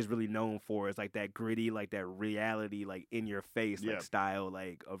Boldy is really known for. Is like that gritty, like that reality, like in your face, like style,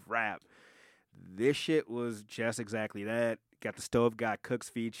 like of rap. This shit was just exactly that. Got the Stove Got Cooks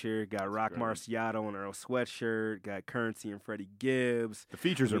feature, got Rock Marciato and Earl Sweatshirt, got Currency and Freddie Gibbs. The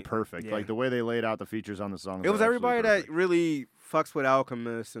features are perfect. Yeah. Like the way they laid out the features on the song. It was everybody that really fucks with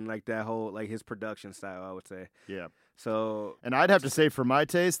Alchemist and like that whole, like his production style, I would say. Yeah. So, and I'd have to say, for my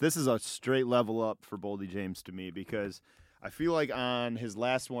taste, this is a straight level up for Boldy James to me, because I feel like on his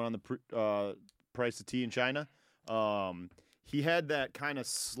last one on the Price of Tea in China, he had that kind of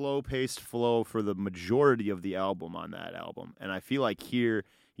slow-paced flow for the majority of the album on that album. And I feel like here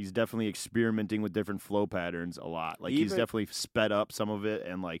he's definitely experimenting with different flow patterns a lot. Like he's definitely sped up some of it.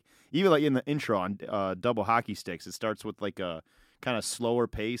 And like even like in the intro on Double Hockey Sticks, it starts with like a kind of slower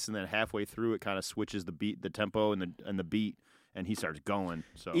pace, and then halfway through it kind of switches the beat, the tempo and the beat, and he starts going.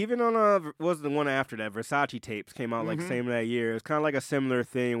 So even on was the one after that, Versace Tapes came out like same that year. It's kind of like a similar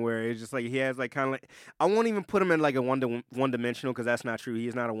thing where it's just like he has like kind of like, I won't even put him in like a one dimensional, because that's not true. He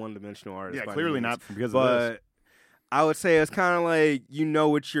is not a one dimensional artist. Yeah, clearly not because but of this. I would say it's kind of like you know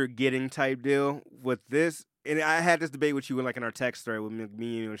what you're getting type deal with this. And I had this debate with you like in our text thread with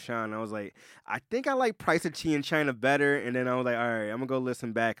me and Sean. I was like, I think I like Price of Tea in China better. And then I was like, all right, I'm gonna go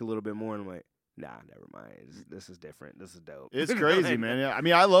listen back a little bit more. And I'm like, nah, never mind. This is different. This is dope. It's crazy, man. Yeah, I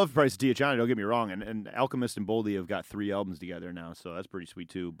mean, I love Price of Tea in China. Don't get me wrong. And Alchemist and Boldy have got 3 albums together now, so that's pretty sweet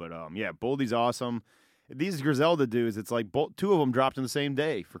too. But yeah, Boldy's awesome. These Griselda dudes, it's like 2 of them dropped in the same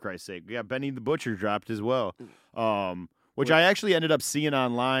day. For Christ's sake, yeah, Benny the Butcher dropped as well. Which I actually ended up seeing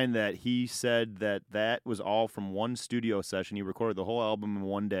online that he said that was all from one studio session. He recorded the whole album in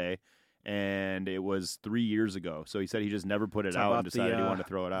one day, and it was 3 years ago. So he said he just never put it out and decided he wanted to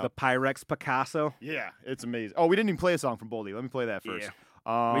throw it out. The Pyrex Picasso. Yeah, it's amazing. Oh, we didn't even play a song from Boldy. Let me play that first.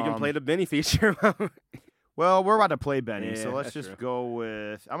 Yeah. We can play the Benny feature. Well, we're about to play Benny, so Yeah, let's that's just true. go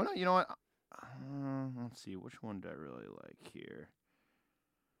with. I'm gonna. You know what? Let's see. Which one do I really like here?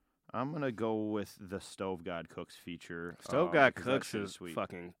 I'm gonna go with the Stove God Cooks feature. Stove God 'cause that Cooks shit is sweet.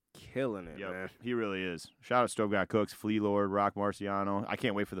 fucking killing it, Yep, man. he really is. Shout out Stove God Cooks, Flea Lord, Rock Marciano. I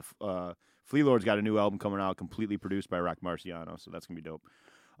can't wait for the Flea Lord's got a new album coming out, completely produced by Rock Marciano, so that's gonna be dope.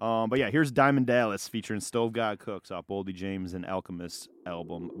 But yeah, here's Diamond Dallas featuring Stove God Cooks off Boldy James and Alchemist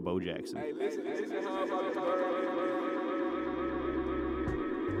album Bo Jackson. Hey, listen how I'm about to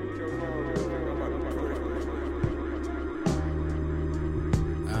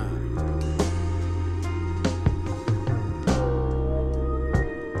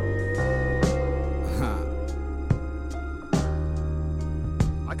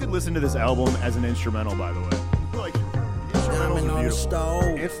I could listen to this album as an instrumental, by the way. Like, Diamond on the stove.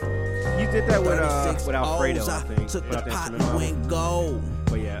 You did that with Alfredo, O's, I think. Took without the pot and instrumental. went gold.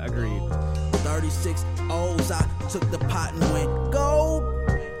 But yeah, agreed. 36 O's, I took the pot and went gold.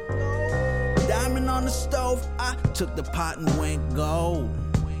 Diamond on the stove, I took the pot and went gold.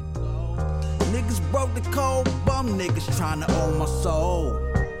 Niggas broke the code, bum niggas tryna own my soul.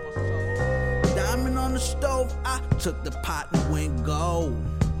 Diamond on the stove, I took the pot and went gold.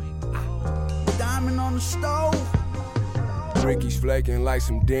 Diamond on the stove. Ricky's flaking like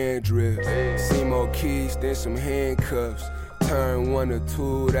some dandruff. See more keys than some handcuffs. Turn 1 to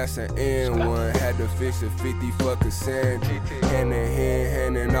 2, that's an N1. Had to fix a 50 for Cassandra. Hand in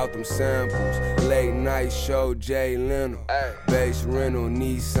hand, handing out them samples. Late night show, Jay Leno. Base rental,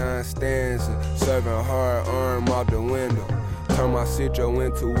 Nissan Stanza. Serving hard arm out the window. Turn my Citro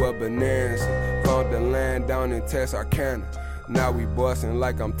into a Bonanza. Found the land down in Texarkana. Now we bustin'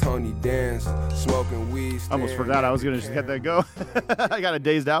 like I'm Tony Danza. Smoking weed. I almost forgot I was going to just let that go. I got it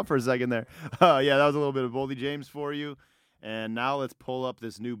dazed out for a second there. Yeah, that was a little bit of Boldy James for you. And now let's pull up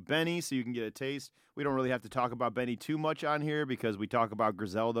this new Benny so you can get a taste. We don't really have to talk about Benny too much on here because we talk about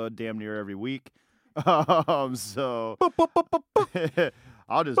Griselda damn near every week. So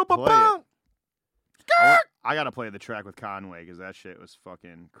I'll just play it. I got to play the track with Conway because that shit was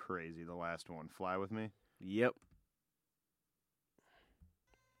fucking crazy. The last one. Fly With Me. Yep.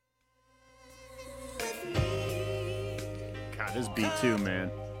 God, this beat too,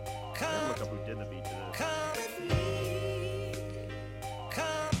 man. I gotta look up who did the beat to this.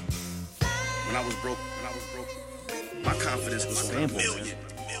 When I was broke, my confidence was on Sample, a million.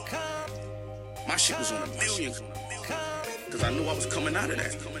 My shit was on a million. Cause I knew I was coming out of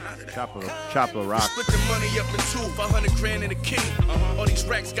that. Chop the rock. Split the money up in two, 500 grand in a kitty. All these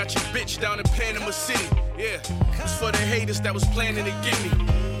racks got your bitch down in Panama City. Yeah, it's for the haters that was planning to get me.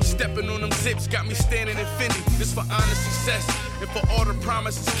 Stepping on them zips got me standing in Fendi. This for honest success and for all the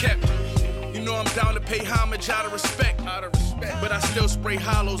promises kept. You know I'm down to pay homage out of respect. But I still spray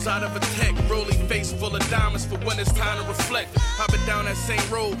hollows out of a tech. Rolling face full of diamonds for when it's time to reflect. I've been down that same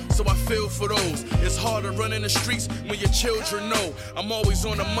road, so I feel for those. It's hard to run in the streets when your children know. I'm always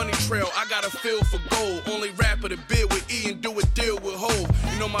on the money trail, I got a feel for gold. Only rapper to bid with E and do a deal with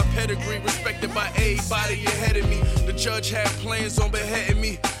Hov. You know my pedigree, respected by everybody ahead of me. The judge had plans on beheading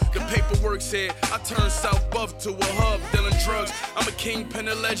me. The paperwork said I turned South Buff to a hub, dealing drugs. I'm a kingpin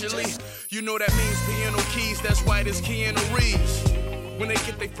allegedly. You know that means piano keys, that's white as Keanu Reeves. When they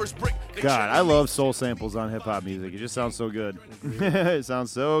get their first brick, God, I love soul samples on hip hop music. It just sounds so good. It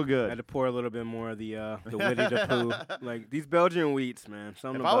sounds so I good. had to pour a little bit more of the Winnie the Pooh. Like these Belgian wheats, man.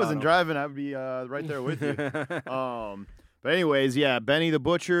 Something If I wasn't driving, I'd be right there with you. But anyways, yeah, Benny the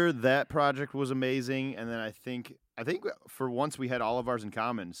Butcher, that project was amazing. And then I think for once we had all of ours in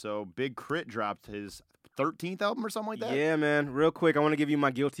common. So Big Crit dropped his 13th album or something like that. Yeah, man. Real quick, I want to give you my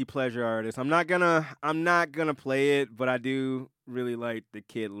guilty pleasure artist. I'm not gonna play it, but I do really like the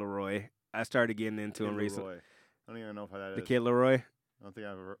Kid Laroi. I started getting into him recently. I don't even know if that is. The Kid Laroi. I don't think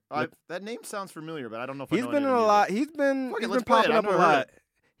I've ever. That name sounds familiar, but I don't know if He's I know been in any of a the lot. music. He's been Let's play it. popping I've up a never heard lot. it.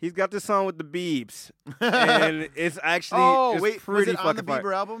 He's got this song with the Biebs, and it's actually it's wait, pretty was it on the fucking fire.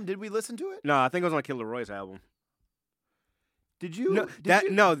 Bieber album? Did we listen to it? No, I think it was on Kid Laroi's album. Did you?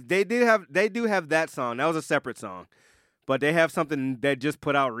 No, they do have that song. That was a separate song, but they have something that just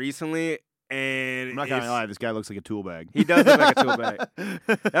put out recently, and I'm not gonna lie. This guy looks like a tool bag. He does look like a tool bag.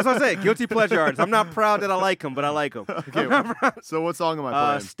 That's what I say. Guilty pleasure artist. I'm not proud that I like him, but I like him. Okay. So what song am I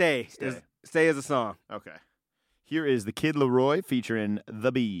playing? Stay. Stay is a song. Okay. Here is the Kid Laroi featuring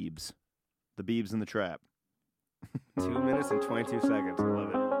the Biebs. The Biebs in the Trap. 2 minutes and 22 seconds. I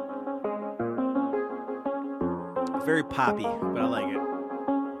love it. It's very poppy, but I like it.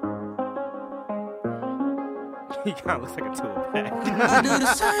 He kind of looks like a tool bag. I do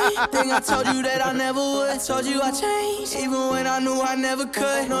the same thing I told you that I never would. Told you I changed, even when I knew I never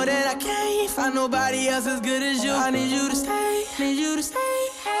could. Know that I can't find nobody else as good as you. I need you to stay, need you to stay.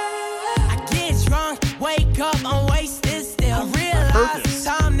 I get drunk, wake up, I'm wasted still. I realize the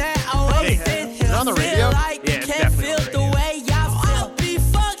time that I wasted. Is it on the radio? Like Yeah, you it's can't definitely feel on the the way I feel. I'll be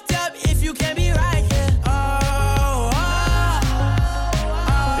fucked up if you can't be right here.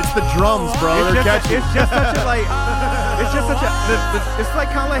 It's the drums, bro. They're catchy. It's just such a like. It's just such a. It's like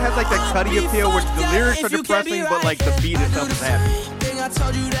kind of like has like that Cuddy appeal where the lyrics are depressing, but like the beat itself is happy.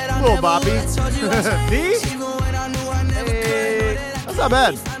 Little Bobby. See? Hey, that's not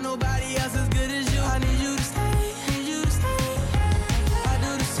bad.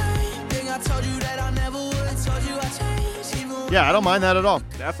 Yeah, I don't mind that at all.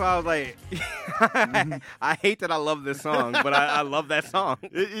 That's why I was like, I hate that I love this song, but I love that song.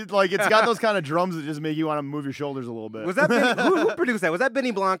 It's got those kind of drums that just make you want to move your shoulders a little bit. Was that who produced that? Was that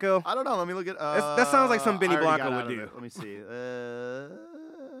Benny Blanco? I don't know. Let me look at. That sounds like some Benny I already Blanco got would out of do. it. Let me see.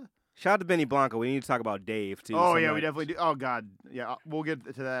 Shout out to Benny Blanco. We need to talk about Dave too. Oh so yeah, much. we definitely do. Oh god, yeah. We'll get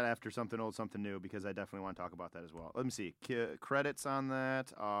to that after something old, something new, because I definitely want to talk about that as well. Let me see. Credits on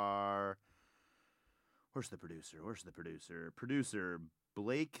that are. Where's the producer? Producer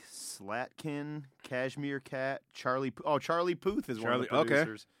Blake Slatkin, Cashmere Cat, Charlie. Charlie Puth is one of the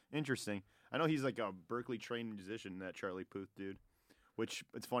producers. Okay. Interesting. I know he's like a Berkeley trained musician. That Charlie Puth dude. Which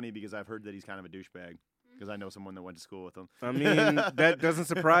it's funny because I've heard that he's kind of a douchebag. Because I know someone that went to school with him. I mean, that doesn't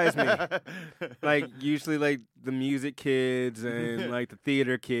surprise me. Like, usually, like, the music kids and, like, the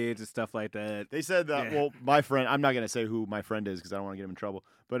theater kids and stuff like that. They said that, well, my friend, I'm not going to say who my friend is because I don't want to get him in trouble.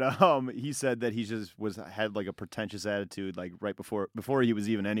 But he said that he just had, like, a pretentious attitude, like, right before he was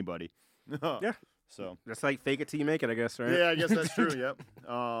even anybody. Yeah. So. That's like fake it till you make it, I guess, right? Yeah, I guess that's true, yep.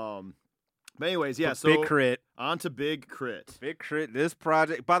 But anyways, yeah, so Big Crit. On to Big Crit. Big Crit, this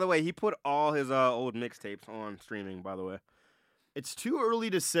project. By the way, he put all his old mixtapes on streaming, by the way. It's too early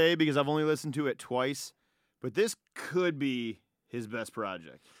to say because I've only listened to it twice, but this could be his best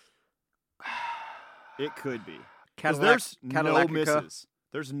project. It could be. Because there's no misses.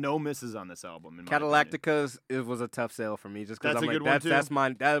 There's no misses on this album. In Catalacticas, it was a tough sale for me just because I'm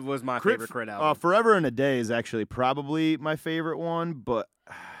like, that was my favorite Crit album. Forever and a Day is actually probably my favorite one, but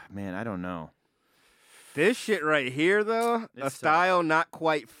man, I don't know. This shit right here, though, It's style not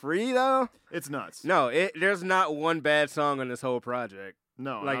quite free, though. It's nuts. No, there's not one bad song on this whole project.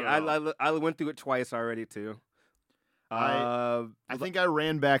 No, like I went through it twice already too. I think I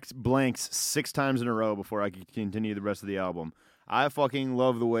ran back blanks 6 times in a row before I could continue the rest of the album. I fucking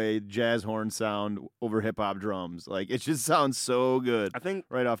love the way jazz horns sound over hip hop drums. Like, it just sounds so good. I think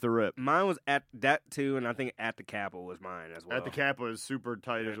right off the rip. Mine was at that too, and I think At the Kappa was mine as well. At the Kappa is super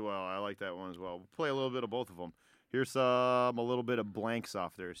tight as well. I like that one as well. We'll play a little bit of both of them. Here's a little bit of blanks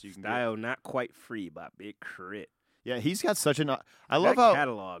off there, so you can Style Not Quite Free by Big Crit. Yeah, he's got such an. I love how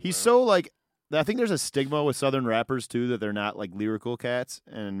catalog, he's so like. I think there's a stigma with Southern rappers too that they're not like lyrical cats,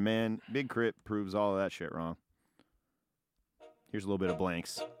 and man, Big Crit proves all of that shit wrong. Here's a little bit of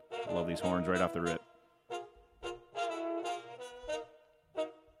blanks. I love these horns right off the rip.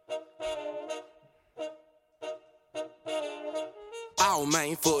 Oh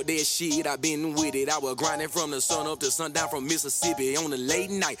man, fuck that shit, I been with it. I was grinding from the sun up to sundown from Mississippi on a late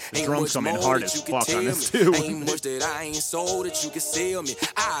night. The drums come in hard as fuck on this too. Ain't much that I ain't sold that you can sell me.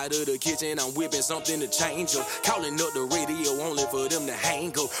 Out of the kitchen, I'm whipping something to change up. Calling up the radio only for them to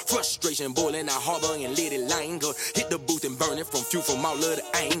hang up. Frustration boiling, I harbor and let it linger. Hit the booth and burn it from fuel from all of the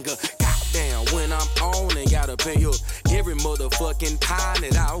anger. Goddamn, when I'm on and gotta pay up every motherfucking time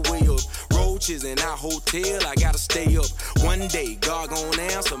that I weigh up. Roaches in our hotel, I gotta stay up. One day, God gon'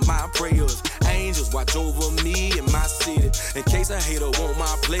 answer my prayers. Angels watch over me in my city. In case a hater want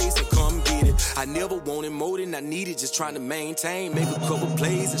my place and come get it. I never wanted more than I needed, just trying to maintain. Make a couple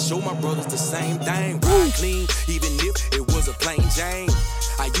plays and show my brothers the same thing. Ride clean, even if it was a plain Jane.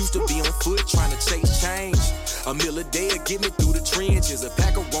 I used to be on foot trying to chase change. A meal a day would get me through the trenches. A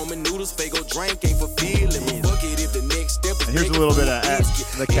pack of Roman noodles, Fago drink ain't fulfilling me. Fuck it if the next step is. And here's a little bit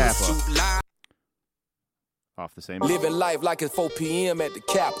of the Kappa. Off the same. Living life like it's 4 p.m. at the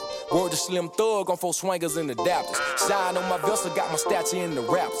Kappa. Word to Slim Thug on 4 swingers and adapters. Shine on my vessel, got my stature in the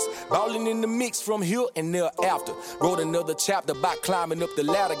raps. Ballin' in the mix from here and thereafter. Wrote another chapter about climbing up the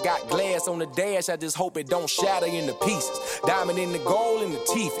ladder. Got glass on the dash, I just hope it don't shatter into pieces. Diamond in the gold and the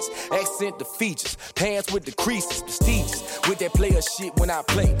teethers. Accent the features. Pants with the creases, prestigious. With that player shit when I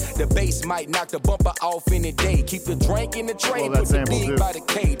play. The bass might knock the bumper off any day. Keep the drink in the tray, put the big by the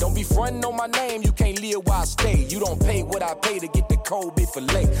K. Don't be frontin' on my name, you can't live while I stay. stay. You don't pay what I pay to get the cold beef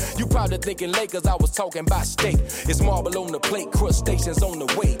fillet. You probably thinking late cause I was talking about steak. It's marble on the plate, crustaceans on the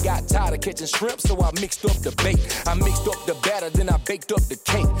way. Got tired of catching shrimp, so I mixed up the bait. I mixed up the batter, then I baked up the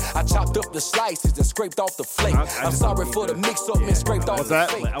cake. I chopped up the slices and scraped off the flake. I'm sorry for the mix up and scraped off the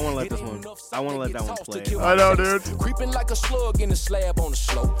fake. I want to let this one. I want to let that one play. I know, dude. Creeping like a slug in the slab on the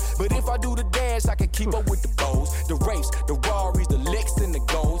slope. But if I do the dash, I can keep up with the bows, the race, the Rarries, the licks, and the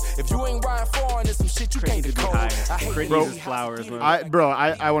goals. If you ain't riding foreign, there's some shit you can't decode. I hate these flowers, man.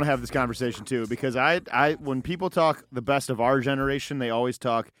 I want to have this conversation too because I when people talk the best of our generation, they always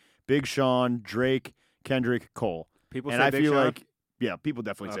talk Big Sean, Drake, Kendrick, Cole. People and say I Big feel Sean? like people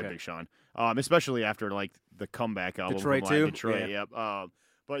definitely say Big Sean, especially after like the comeback album Detroit from too? Detroit. Yeah. Yep.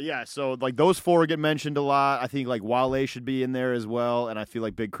 But yeah, so like those four get mentioned a lot. I think like Wale should be in there as well, and I feel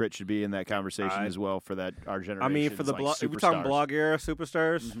like Big Crit should be in that conversation as well for that our generation. I mean, for the like, if we're talking superstars. blog era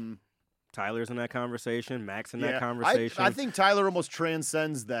superstars, Mhm. Tyler's in that conversation, Max in Yeah. that conversation. I think Tyler almost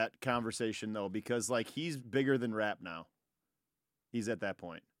transcends that conversation though, because like he's bigger than rap now. He's at that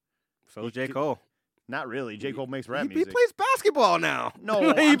point. So is J. Cole. Not really. J. Cole makes rap He music. plays basketball now. No, he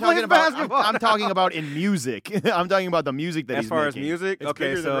I'm plays talking about. basketball. I'm talking about in music. I'm talking about the music that As he's far as making. music? It's Okay,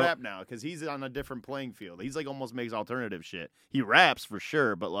 bigger so- than rap now because he's on a different playing field. He's like almost makes alternative shit. He raps for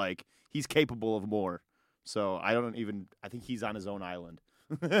sure, but like he's capable of more. So I think he's on his own island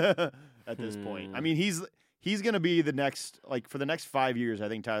at this point. I mean, he's gonna be the next like for the next 5 years. I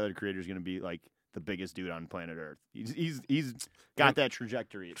think Tyler the Creator is gonna be like the biggest dude on planet Earth. He's got that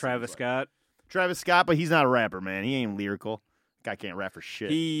trajectory. Travis Scott. Travis Scott, but he's not a rapper, man. He ain't lyrical. Guy can't rap for shit.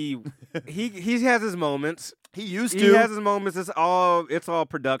 He has his moments. He used He to. has his moments. It's all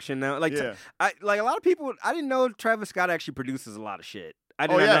production now. Like Yeah. like a lot of people. I didn't know Travis Scott actually produces a lot of shit. I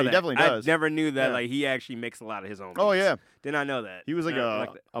did Oh, not yeah, know he that. definitely does. I never knew that. Yeah. Like he actually makes a lot of his own. Oh, beats. yeah. Did not know that. He was like I a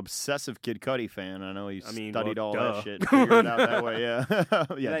like that. obsessive Kid Cudi fan. I know he studied well, all duh. that shit, figured it out that way. Yeah,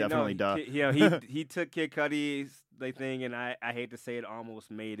 yeah, Like, definitely. no, Duh. he took Kid Cudi's thing, and I hate to say it,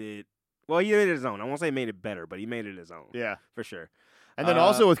 almost made it. Well, he made it his own. I won't say made it better, but he made it his own. Yeah, for sure. And then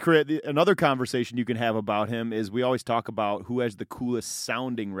also with Crit, another conversation you can have about him is we always talk about who has the coolest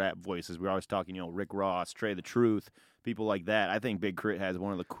sounding rap voices. We're always talking, Rick Ross, Trey the Truth, people like that. I think Big Crit has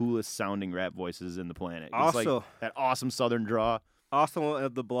one of the coolest sounding rap voices in the planet. It's like Also- that awesome Southern draw. Also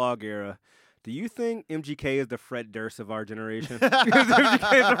of the blog era, do you think MGK is the Fred Durst of our generation? MGK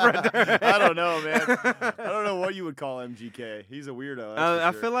is the Fred Durst. I don't know, man. I don't know what you would call MGK. He's a weirdo. that's for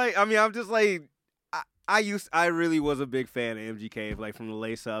I sure. feel like I'm just like I really was a big fan of MGK, like from the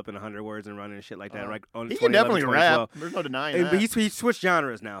Lace Up and 100 Words and Running and shit like that. Right? On He can 2011, definitely 2012. rap. There's no denying And, that. but he switched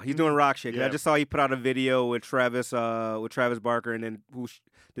genres now. He's doing rock shit. 'Cause I Yeah. just saw he put out a video with Travis Barker, and then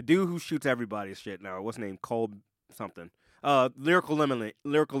the dude who shoots everybody's shit now. What's his name? Cole something. Lyrical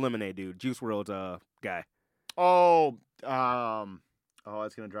Lemonade dude. Juice WRLD's guy. Oh,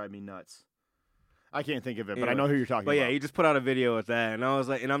 that's gonna drive me nuts. I can't think of it, but I know who you're talking But about. yeah, he just put out a video with that, and I was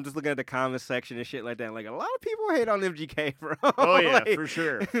like, and I'm just looking at the comment section and shit like that. Like a lot of people hate on MGK, bro. Oh yeah, Like- for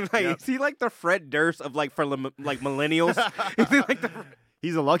sure. Like, Yep. is he like the Fred Durst of like for like millennials? Is he like the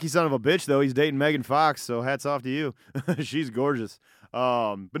He's a lucky son of a bitch, though. He's dating Megan Fox, so hats off to you. She's gorgeous.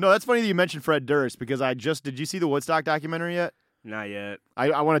 But no, that's funny that you mentioned Fred Durst because did you see the Woodstock documentary yet? Not yet.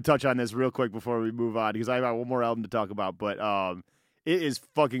 I want to touch on this real quick before we move on because I have one more album to talk about. But it is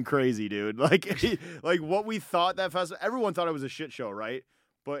fucking crazy, dude. Like what we thought that festival, everyone thought it was a shit show, right?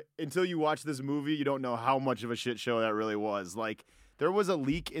 But until you watch this movie, you don't know how much of a shit show that really was. Like there was a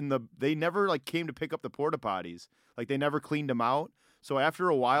leak they never like came to pick up the porta potties. Like they never cleaned them out. So after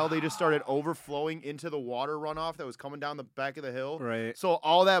a while, they just started overflowing into the water runoff that was coming down the back of the hill. Right. So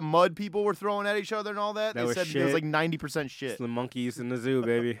all that mud people were throwing at each other and all that, That they was said shit. it was like 90% shit. It's the monkeys in the zoo,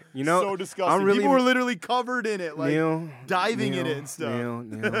 baby? You know, so disgusting. I'm really People were literally covered in it, like Neil, diving in Neil, it and stuff.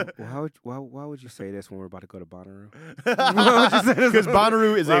 Neil, why would you say this when we're about to go to Bonnaroo? Because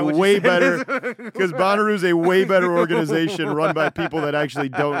Bonnaroo is a way better. Because Bonnaroo is a way better organization run by people that actually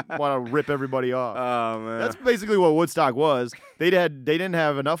don't want to rip everybody off. Oh man, That's basically what Woodstock was. They didn't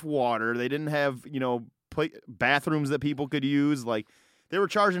have enough water. They didn't have bathrooms that people could use. Like they were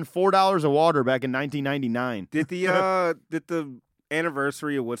charging $4 a water back in 1999. Did the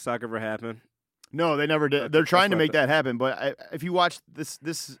anniversary of Woodstock ever happen? No, they never did. They're trying to make that happen, but if you watch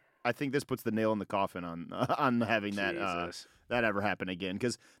this, I think this puts the nail in the coffin on having that ever happen again.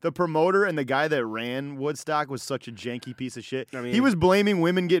 Because the promoter and the guy that ran Woodstock was such a janky piece of shit. I mean, he was blaming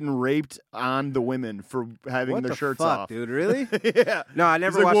women getting raped on the women for having What their the shirts fuck, off. dude? Really? Yeah. No, I He's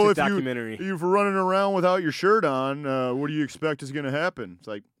never like, watched well, the if documentary. you for running around without your shirt on, what do you expect is going to happen? It's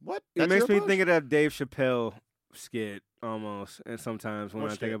like, what? It That's makes your me approach? think of that Dave Chappelle skit almost, and sometimes when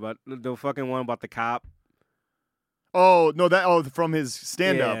What I think skit? about the fucking one about the cop Oh no! From his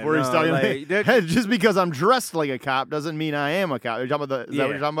stand-up Yeah, where he's no, talking like, like, hey, just because I'm dressed like a cop doesn't mean I am a cop. You're talking about is that what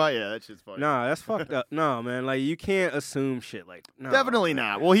you're talking about? Yeah, that shit's funny. Nah, that's fucked up. No, man, like you can't assume shit like. No, Definitely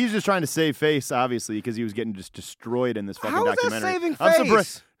not. Well, he's just trying to save face, obviously, because he was getting just destroyed in this fucking How is that documentary. saving I'm face?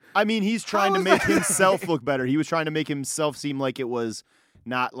 surprised. I mean, he's trying to is make that- himself look better. He was trying to make himself seem like it was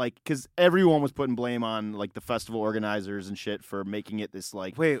not like because everyone was putting blame on like the festival organizers and shit for making it this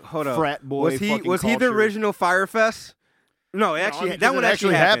like Wait, hold up. frat boy. Was he fucking the culture. original Firefest? No, actually, because that one it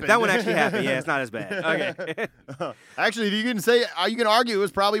actually actually happened. happened. That one actually happened. Yeah, it's not as bad. Okay. Actually, you can say you can argue it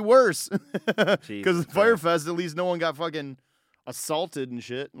was probably worse because Jesus Firefest at least no one got fucking assaulted and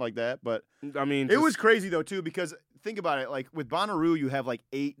shit like that. But I mean, it was crazy though too because think about it. Like with Bonnaroo, you have like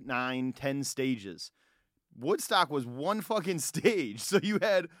 8, 9, 10 stages. Woodstock was one fucking stage, so you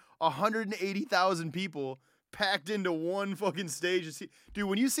had 180,000 people packed into one fucking stage. Dude,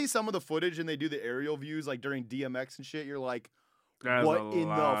 when you see some of the footage and they do the aerial views like during DMX and shit, you're like, That's what a in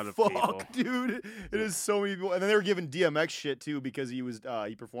lot the of fuck, dude? It is so many people. And then they were giving DMX shit too because he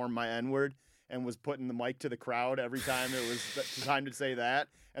performed My N-Word and was putting the mic to the crowd every time it was time to say that.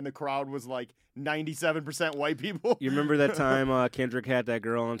 And the crowd was like 97% white people. You remember that time Kendrick had that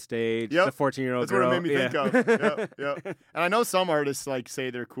girl on stage, Yep. the 14-year-old That's girl? what it made me think Yeah. of. Yep. And I know some artists like say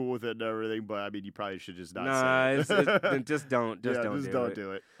they're cool with it and everything, but I mean, you probably should just not Nah, say it. then just don't. Just don't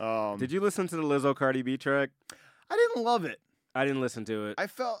do it. Did you listen to the Lizzo Cardi B track? I didn't love it. I didn't listen to it.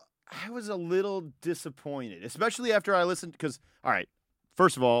 I was a little disappointed, especially after I listened because, all right,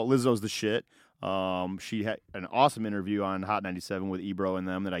 first of all, Lizzo's the shit. She had an awesome interview on Hot 97 with Ebro and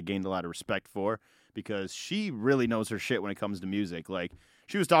them that I gained a lot of respect for because she really knows her shit when it comes to music. Like,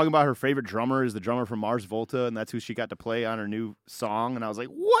 she was talking about her favorite drummer is the drummer from Mars Volta, and that's who she got to play on her new song. And I was like,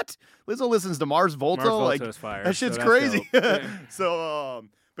 what? Lizzo listens to Mars Volta? Mars Volta like, is fire, that shit's so that's crazy. dope. So,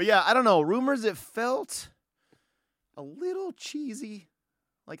 but yeah, I don't know. Rumors, it felt a little cheesy,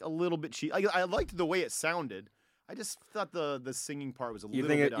 like a little bit cheesy. I liked the way it sounded. I just thought the singing part was a little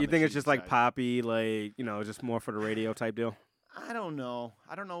bit on You the think it's cheesy just like side. poppy, like, just more for the radio type deal? I don't know.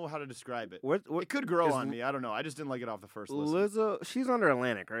 I don't know how to describe it. What it could grow is on me. I don't know. I just didn't like it off the first listen. Lizzo, she's under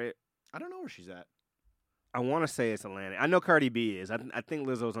Atlantic, right? I don't know where she's at. I want to say it's Atlantic. I know Cardi B is. I think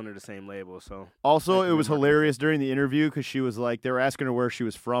Lizzo's under the same label. So Also, it was hilarious during the interview because she was like, they were asking her where she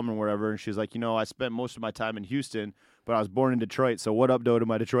was from and whatever, and she's like, I spent most of my time in Houston, but I was born in Detroit, so what up, though, to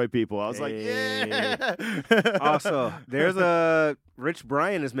my Detroit people? I was like, yeah. Also, there's a Rich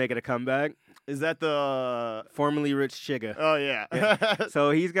Brian is making a comeback. Is that the formerly Rich Chigga? Oh yeah. So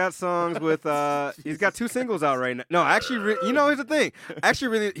he's got songs with he's got 2 singles out right now. No, actually, here's the thing.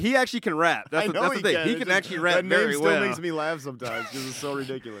 Actually, he actually can rap. That's the thing. He can actually rap that very name still well. makes me laugh sometimes because it's so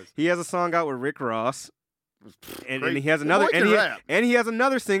ridiculous. He has a song out with Rick Ross. And Great. he has The another boy can rap. and he has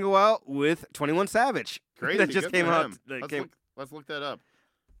another single out with 21 Savage. Crazy. That just Good came for out. him. that Let's look that up.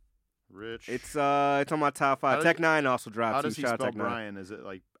 Rich. It's on my top 5. Tech 9 also dropped. How does he Shout out spell Tech 9. Brian? Is it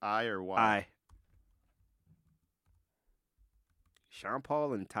like I or Y? I. Sean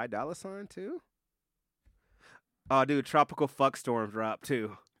Paul and Ty Dolla $ign too. Oh, dude, Tropical Fuck Storm dropped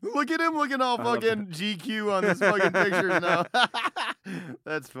too. Look at him looking all fucking GQ on this fucking pictures now.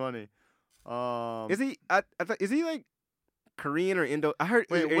 That's funny. Is he? Is he like Korean or Indo? I heard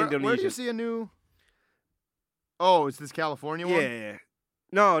Wait, Indonesian. where do you see a new? Oh, it's this California one. Yeah.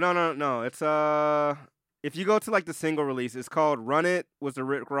 No. It's if you go to like the single release, it's called "Run It" was the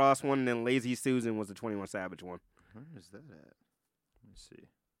Rick Ross one, and then "Lazy Susan" was the 21 Savage one. Where is that at? Let me see.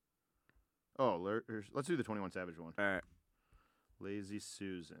 Oh, let's do the 21 Savage one. All right. Lazy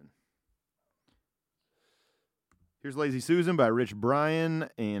Susan. Here's Lazy Susan by Rich Brian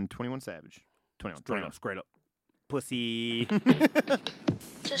and 21 Savage. 21. Straight up. Pussy.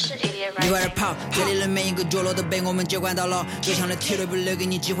 你玩点炮，这里人每一个角落都被我们接管到了。就像那铁腿不留给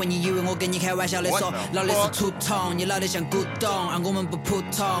你机会，你以为我跟你开玩笑的说，老的是土桶，你老的像古董，而我们不普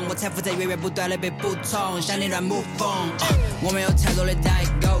通，我财富在源源不断的被补充，像你乱目风。我们有太多的代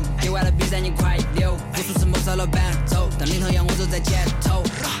沟，接完了比赛你快溜，付出是谋少了伴奏，当领头羊我走在前头。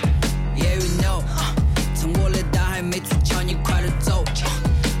Yeah you know， 趁我的大还没出鞘，你快点走。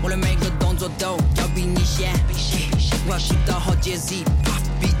我的每个动作都要比你先，我要去到好节 Z。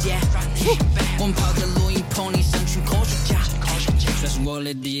我们泡在录音棚里，像群科学家，这是我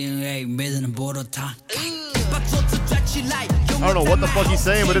的 DNA， 没人能剥夺它。把桌子拽起来， I don't know what the fuck he's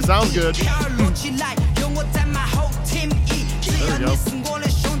saying, but it sounds good. 摞起来，有我在 my whole team 只要你是我的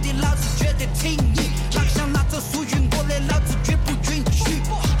兄弟，老子绝对挺你。哪个想拿走属于我的，老子绝不允许。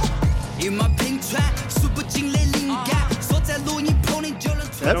一马平川，数不尽的灵感，锁在录音棚里就能。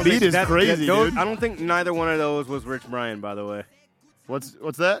 That beat is crazy, dude. I don't think neither one of those was Rich Brian, by the way.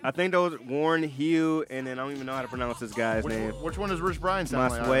 What's that? I think those Warren Hugh, and then I don't even know how to pronounce this guy's name. Which one does Rich Brian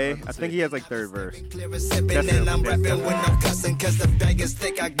sound like? Masway. I think he has like third verse. Sipping and I'm ripping when I'm cussing cause the bag is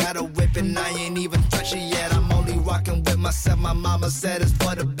thick. I got a whip and I ain't even touch it yet. I'm only rocking with myself. My mama said it's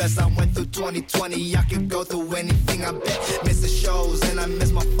for the best. I went through 2020. I can go through anything. I bet. Miss the shows and I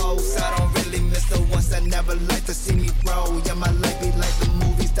miss my folks. I don't really miss the ones that never like to see me grow. Yeah, my life be like the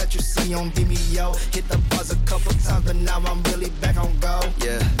movies that you see on Vimeo. Hit the buzz a couple times, but now I'm really back on go.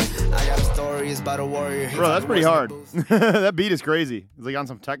 Yeah, I got stories about a warrior. Bro, that's pretty hard. That beat is crazy. It's like on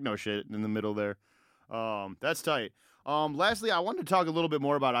some techno shit in the middle there. That's tight. Lastly, I wanted to talk a little bit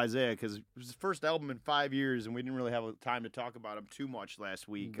more about Isaiah because it was his first album in 5 years, and we didn't really have time to talk about him too much last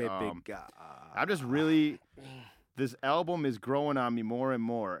week. Big guy. I'm just really... This album is growing on me more and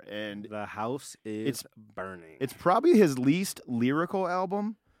more, and the house is burning. It's probably his least lyrical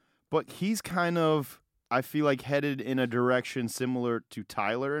album, but he's kind of, I feel like, headed in a direction similar to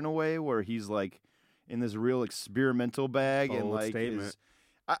Tyler in a way, where he's like in this real experimental bag. Bold and like statement.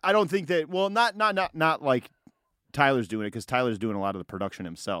 I don't think that. Well, not like Tyler's doing it because Tyler's doing a lot of the production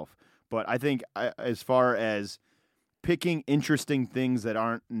himself. But I think as far as picking interesting things that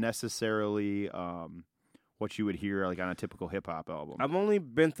aren't necessarily what you would hear like on a typical hip hop album. I've only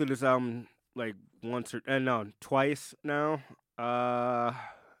been through this album like twice now.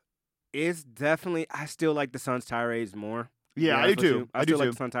 It's definitely, I still like the Sun's Tirades more. Yeah, I do too. I still like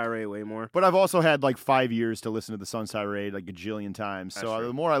the Sun's Tirade way more. But I've also had like 5 years to listen to the Sun's Tirade like a gajillion times. That's So true.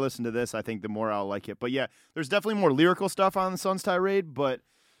 the more I listen to this, I think the more I'll like it. But yeah, there's definitely more lyrical stuff on the Sun's Tirade, but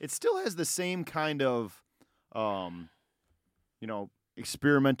it still has the same kind of,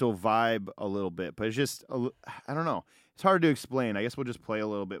 experimental vibe a little bit. But it's just, I don't know. It's hard to explain. I guess we'll just play a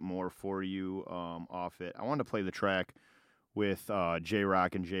little bit more for you off it. I wanted to play the track with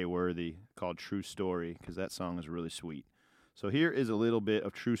J-Rock and Jay Worthy called True Story because that song is really sweet. So here is a little bit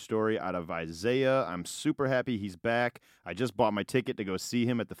of True Story out of Isaiah. I'm super happy he's back. I just bought my ticket to go see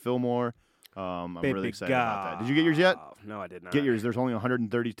him at the Fillmore. I'm really excited about that. Did you get yours yet? No, I did not. Get yours. There's only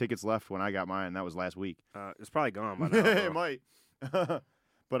 130 tickets left when I got mine. That was last week. It's probably gone by now. It might.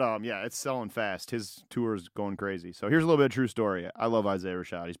 But yeah, it's selling fast. His tour is going crazy. So here's a little bit of True Story. I love Isaiah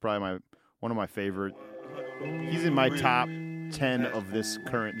Rashad. He's probably one of my favorite. He's in my top 10 of this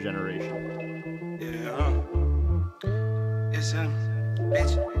current generation. Yeah, it's him,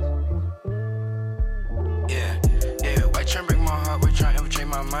 bitch. Yeah, white trying break my heart, white trying infiltrate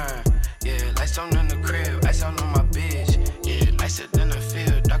my mind. Yeah, lights on in the crib, lights on my bitch. Yeah, nicer than I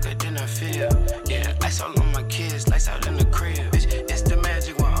feel, darker than I feel. Yeah, lights all on my kids, lights out in the crib. Bitch, it's the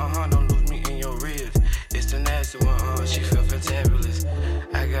magic one, don't lose me in your ribs. It's the nasty one, she feel fantabulous.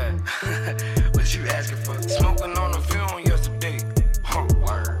 I got what you asking for? Smoking on the film yesterday.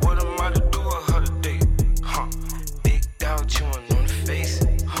 What am I to do with her today? Big dog chewing on the face.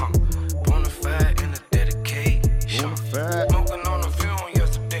 Bonafide in the dedication. Smoking on the film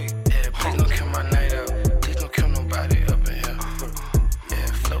yesterday. Yeah, please don't kill my night out. Please don't kill nobody up in here. Yeah,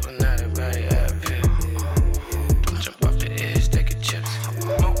 floating out of body up here. Don't jump off the edge, take a chips.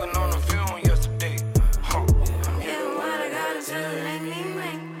 Smoking on the film yesterday.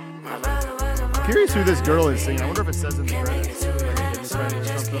 I'm curious who this girl is singing. I wonder if it says in the credits.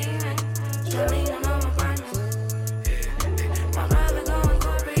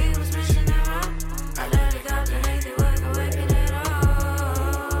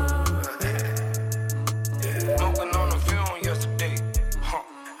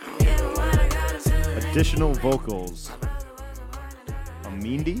 Additional vocals.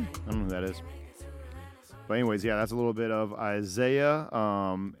 Amindi? I don't know who that is. But anyways, yeah, that's a little bit of Isaiah.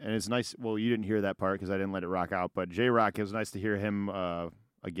 And it's nice. Well, you didn't hear that part because I didn't let it rock out. But J-Rock, it was nice to hear him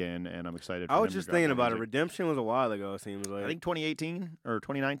again, and I'm excited for I him was to just drop thinking more about it. music. Redemption was a while ago, it seems like. I think 2018 or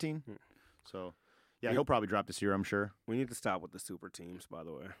 2019. So, yeah, he'll probably drop this year, I'm sure. We need to stop with the super teams, by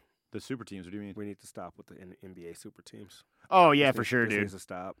the way. The super teams, what do you mean? We need to stop with the NBA super teams. Oh, yeah, This for needs- sure, this dude. needs to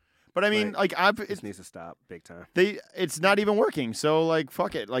stop. But I mean, this needs to stop big time. It's not even working. So, like,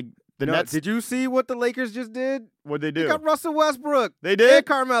 fuck it. Like, the No, Nets. did you see what the Lakers just did? What'd they do? They got Russell Westbrook. They did? And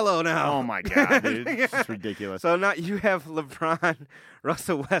Carmelo now. Oh, my God, dude. It's just ridiculous. So now you have LeBron,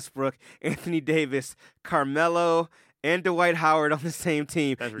 Russell Westbrook, Anthony Davis, Carmelo, and Dwight Howard on the same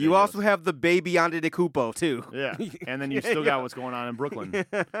team. That's You also have the baby Antetokounmpo too. Yeah, and then you still got what's going on in Brooklyn.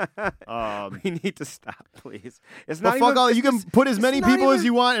 We need to stop, please. It's But not fuck even, all. it's You can just- put as it's many not people as even-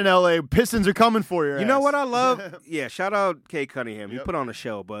 you want in LA. Pistons are coming for your You know ass. what I love? Yeah, shout out Kay Cunningham. He put on a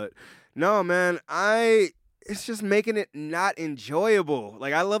show, but no, man, it's just making it not enjoyable.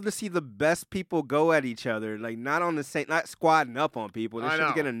 Like, I love to see the best people go at each other, like not on the same, not squadding up on people. This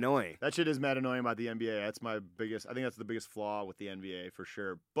shit's getting annoying. That shit is mad annoying about the NBA. That's my biggest. I think that's the biggest flaw with the NBA for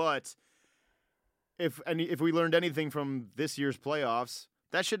sure. But if we learned anything from this year's playoffs,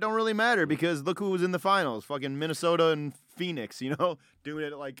 that shit don't really matter because look who was in the finals. Fucking Minnesota and Phoenix, doing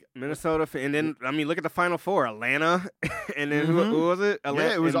it like Minnesota, and then look at the Final Four: Atlanta, and then who was it?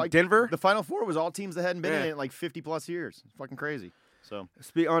 Atlanta, it was like Denver. The Final Four was all teams that hadn't been in it in like 50 plus years. It's fucking crazy. So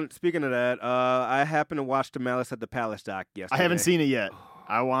speaking of that, I happened to watch the Malice at the Palace doc yesterday. I haven't seen it yet.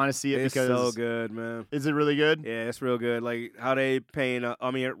 I want to see it it's because so good, man. Is it really good? Yeah, it's real good. Like how they paying.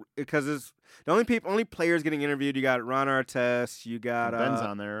 Because it's the only players getting interviewed. You got Ron Artest. You got Ben's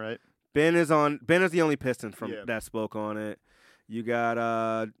on there, right? Ben is the only Piston that spoke on it. You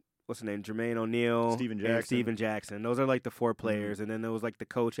got what's his name? Jermaine O'Neal, Steven Jackson. Those are like the four players, and then there was like the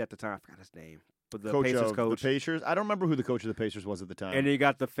coach at the time. I forgot his name. But the Pacers coach. The Pacers. I don't remember who the coach of the Pacers was at the time. And you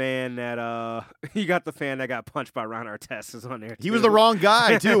got the fan that got punched by Ron Artest is on there. He was the wrong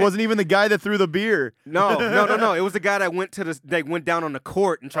guy too. It wasn't even the guy that threw the beer. No. It was the guy that went down on the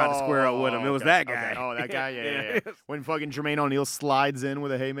court and tried to square up with him. It was that guy. Okay. Oh, that guy. Yeah. When fucking Jermaine O'Neal slides in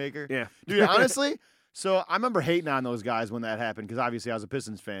with a haymaker. Yeah, dude. Honestly. So I remember hating on those guys when that happened because obviously I was a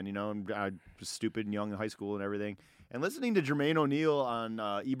Pistons fan, and I was stupid and young in high school and everything. And listening to Jermaine O'Neal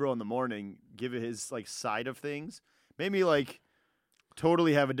on Ebro in the Morning give it his like side of things made me like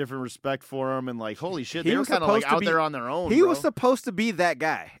totally have a different respect for him and like holy shit, they were kind of like out there on their own. He was supposed to be that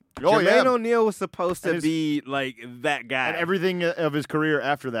guy. Oh, Jermaine O'Neal was supposed to be like that guy, and everything of his career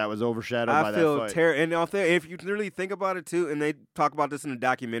after that was overshadowed by that fight. And if you really think about it too, and they talk about this in the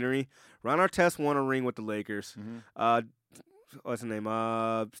documentary, Ron Artest won a ring with the Lakers. What's his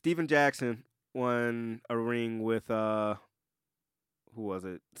name? Steven Jackson won a ring with who was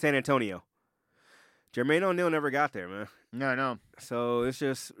it? San Antonio. Jermaine O'Neal never got there, man. No. So it's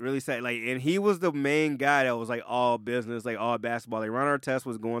just really sad. Like, and he was the main guy that was like all business, like all basketball. Like Ron Artest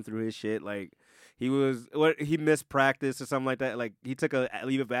was going through his shit. Like he missed practice or something like that. Like he took a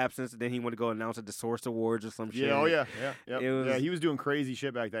leave of absence and then he went to go announce at the Source Awards or some shit. Yeah. He was doing crazy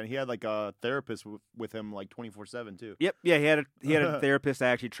shit back then. He had like a therapist with him like 24/7 too. Yep. Yeah. He had a therapist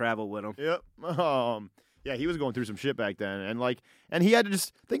that actually traveled with him. Yep. Yeah, he was going through some shit back then, and he had to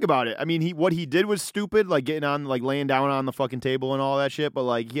just think about it. I mean, what he did was stupid, like getting on, like laying down on the fucking table and all that shit. But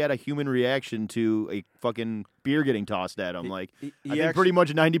like, he had a human reaction to a fucking beer getting tossed at him. Like, I think pretty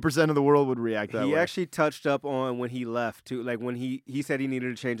much 90% of the world would react that way. He actually touched up on when he left too. Like when he said he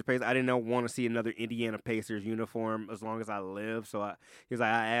needed to change the pace. I didn't want to see another Indiana Pacers uniform as long as I live. So he was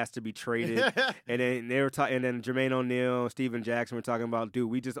like, I asked to be traded, and then they were talking. And then Jermaine O'Neal, Steven Jackson were talking about, dude,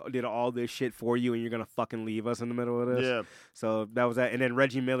 we just did all this shit for you, and you're gonna fucking leave us in the middle of this. Yeah. So that was that. And then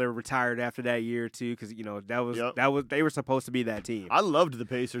Reggie Miller retired after that year too, because that was they were supposed to be that team. I loved the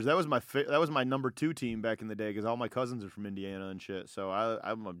Pacers. That was my number 2 team back in the day because all my cousins are from Indiana and shit. So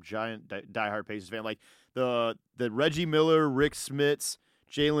I'm a giant diehard Pacers fan. Like the Reggie Miller, Rick Smits,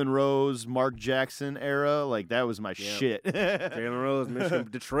 Jalen Rose, Mark Jackson era, like that was my shit. Jalen Rose, Michigan,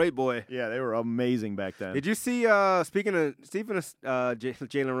 Detroit boy. Yeah, they were amazing back then. Did you see? Speaking of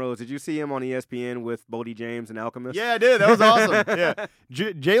Jalen Rose, did you see him on ESPN with Bodie James and Alchemist? Yeah, I did. That was awesome. Yeah,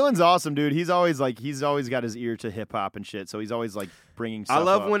 Jalen's awesome, dude. He's always got his ear to hip hop and shit. So he's always like bringing stuff I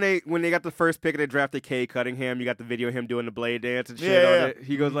love up. when they got the first pick and they drafted Kay Cunningham. You got the video of him doing the blade dance and shit on it.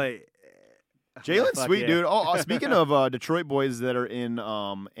 He goes like. Jalen's sweet, dude. Oh, speaking of Detroit boys that are in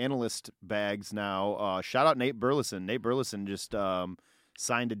analyst bags now, shout out Nate Burleson. Nate Burleson just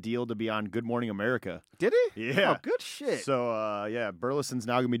signed a deal to be on Good Morning America. Did he? Yeah. Oh, good shit. So, Burleson's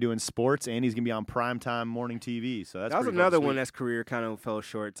now going to be doing sports, and he's going to be on primetime morning TV. So that was another one that's career kind of fell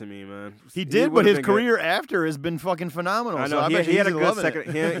short to me, man. He did, but his career after has been fucking phenomenal. I know. So he had a good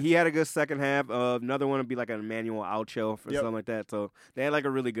second. He had a good second half. Another one would be like an Emmanuel Ocho or something like that. So they had like a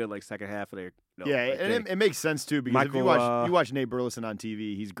really good like second half of their. And it makes sense too because if you watch Nate Burleson on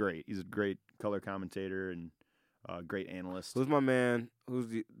TV, he's great. He's a great color commentator and great analyst. Who's my man? Who's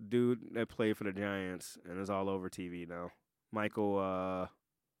the dude that played for the Giants and is all over TV now? Michael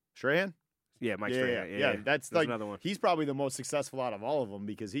Strahan? Yeah, Mike Strahan. Yeah, that's like another one. He's probably the most successful out of all of them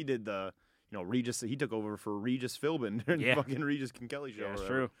because he did the Regis. He took over for Regis Philbin during the fucking Regis and Kelly show. Yeah, that's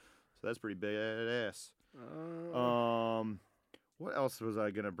true. So that's pretty badass. What else was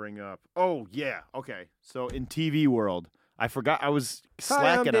I gonna bring up? Oh yeah, okay. So in TV world, I forgot I was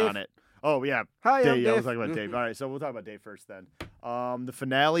slacking on it. Oh yeah, Hi, Dave. I'm Yeah, Dave. I was talking about Dave. All right, so we'll talk about Dave first then. The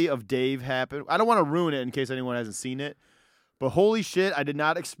finale of Dave happened. I don't want to ruin it in case anyone hasn't seen it, But holy shit, I did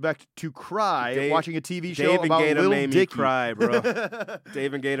not expect to cry watching a TV show Dave about and Gator Lil made Dicky. me cry, bro.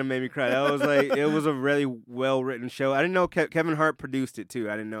 Dave and Gator made me cry. That was like, it was a really well written show. I didn't know Kevin Hart produced it too.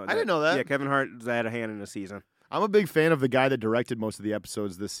 I didn't know that. I didn't know that. Yeah, Kevin Hart had a hand in the season. I'm a big fan of the guy that directed most of the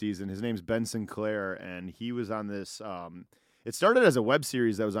episodes this season. His name's Ben Sinclair, and he was on this. It started as a web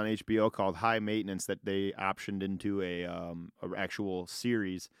series that was on HBO called High Maintenance that they optioned into a actual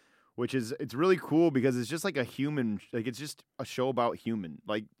series, which is it's really cool because it's just like a human, like it's just a show about human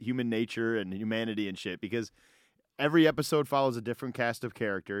nature and humanity and shit. Because every episode follows a different cast of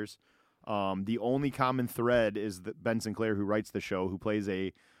characters. The only common thread is that Ben Sinclair, who writes the show, who plays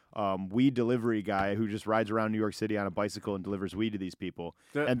a weed delivery guy who just rides around New York City on a bicycle and delivers weed to these people.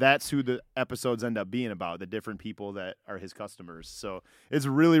 And that's who the episodes end up being about, the different people that are his customers. So it's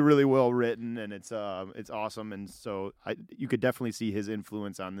really, really well written, and it's awesome. And so you could definitely see his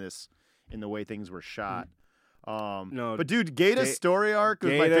influence on this in the way things were shot. But dude, Gator's story arc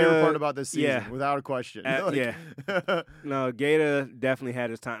was my favorite part about this season, without a question. Yeah. No, Gator definitely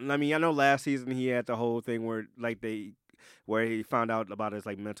had his time. I mean, I know last season he had the whole thing where he found out about his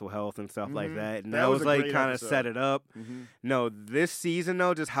like mental health and stuff like that, and that was like kind of set it up. No, this season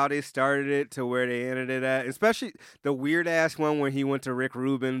though, just how they started it to where they ended it at, especially the weird ass one where he went to Rick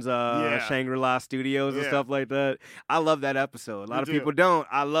Rubin's Shangri-La Studios and stuff like that. I love that episode. A lot of people don't.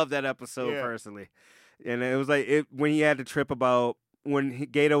 I love that episode personally, and it was like when he had the trip about. When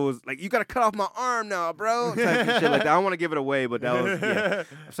Gator was like, "You gotta cut off my arm now, bro," type of shit like that. I don't want to give it away, but that was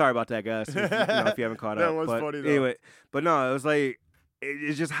I'm sorry about that, guys. If you haven't caught up, that was funny though. Anyway, but no, it was like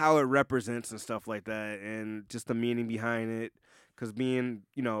it's just how it represents and stuff like that, and just the meaning behind it. Because being,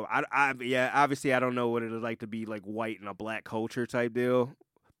 obviously I don't know what it is like to be like white in a black culture type deal,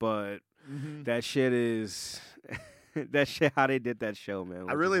 but that shit is. That shit, how they did that show, man.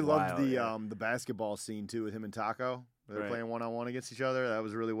 I really loved the basketball scene too with him and Taco. They're playing 1-on-1 against each other. That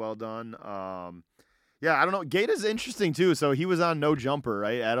was really well done. I don't know. Gator's interesting too. So he was on No Jumper,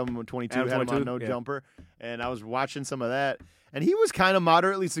 right? Adam 22 had him on No Jumper, and I was watching some of that, and he was kind of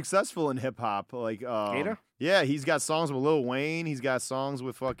moderately successful in hip hop. Like Gator? Yeah, he's got songs with Lil Wayne. He's got songs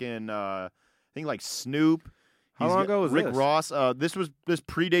with fucking I think like Snoop. How long ago was Rick this? Ross. This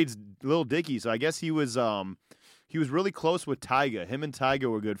predates Lil Dicky, so I guess he was really close with Tyga. Him and Tyga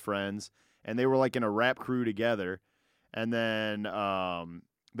were good friends, and they were like in a rap crew together. And then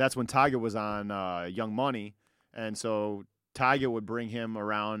that's when Tyga was on Young Money, and so Tyga would bring him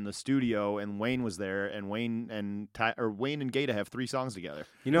around the studio, and Wayne was there, and Wayne and Gator have 3 songs together.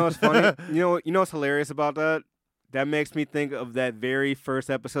 You know what's funny? you know what's hilarious about that? That makes me think of that very first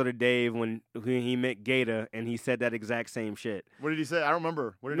episode of Dave when he met Gator and he said that exact same shit. What did he say? I don't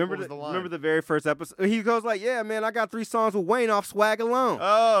remember. What was the line? Remember the very first episode? He goes like, "Yeah, man, I got 3 songs with Wayne off Swag Alone."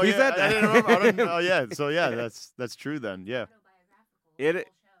 Oh, he said that. I didn't remember. Oh, yeah. So yeah, that's true then. Yeah. I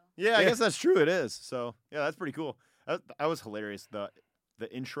guess that's true. It is. So yeah, that's pretty cool. That was hilarious. The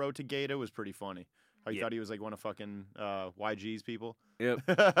intro to Gator was pretty funny. How you thought he was like one of fucking YG's people. Yep.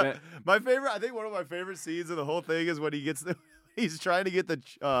 I think one of my favorite scenes of the whole thing is when he's trying to get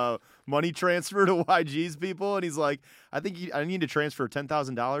the money transfer to YG's people, and he's like, I need to transfer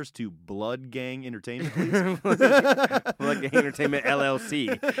 $10,000 to Blood Gang Entertainment, please. Blood Gang Entertainment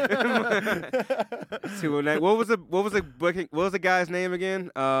LLC. What was the guy's name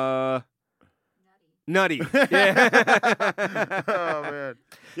again? Nutty. Yeah. Oh man.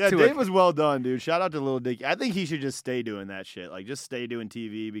 Yeah, Dave was well done, dude. Shout out to Lil Dicky. I think he should just stay doing that shit. Like, just stay doing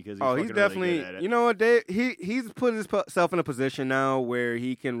TV because he's definitely really good at it. You know what, Dave? He's put himself in a position now where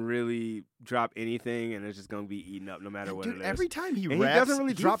he can really drop anything and it's just gonna be eaten up no matter what it is. Every time he raps, he doesn't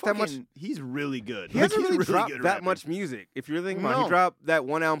really drop that much. He's really good. He hasn't really dropped good that rapper. much music. If you're thinking about it, he dropped that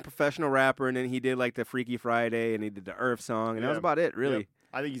one album, Professional Rapper, and then he did like the Freaky Friday and he did the Earth song, and that was about it, really. Yep.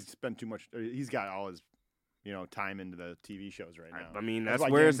 I think he's spent too much. He's got all his time into the TV shows right now. I mean, that's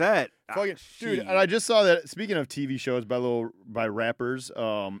where it's at. Dude, and I just saw that, speaking of TV shows by rappers,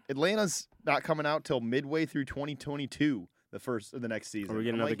 Atlanta's not coming out till midway through 2022, the next season. Are we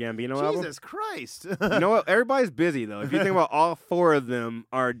getting another Gambino album? Jesus Christ. You know what? Everybody's busy, though. If you think about all 4 of them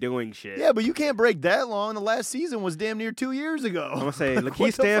are doing shit. Yeah, but you can't break that long. The last season was damn near 2 years ago. I'm going to say,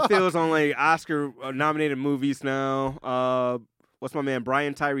 Lakeith Stanfield's on like Oscar-nominated movies now. What's my man?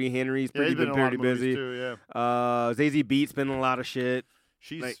 Brian Tyree Henry's pretty busy. Too, yeah. Zazie Beetz been in a lot of shit.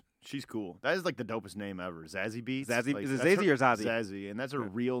 She's cool. That is like the dopest name ever. Zazie Beetz. Is it Zazie or Zazie? Zazie, and that's her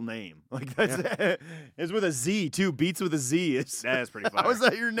real name. Like that's it's with a Z too. Beats with a Z. That's pretty fire. How is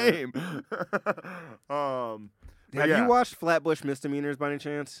that your name? Have you watched Flatbush Misdemeanors by any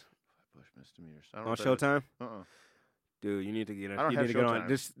chance? Flatbush Misdemeanors. I don't on know Showtime? Dude, you need to get it. I don't have get on.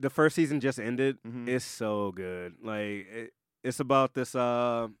 Showtime. The first season just ended. It's so good. Like It's about this.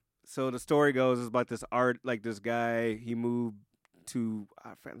 So the story goes, it's about this this guy. He moved to,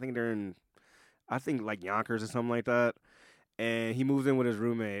 I think they're in, like Yonkers or something like that. And he moves in with his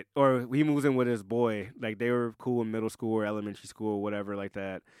roommate, or he moves in with his boy. Like, they were cool in middle school or elementary school or whatever like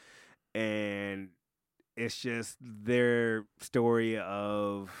that. And it's just their story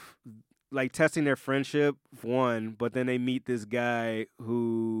of, like, testing their friendship, one, but then they meet this guy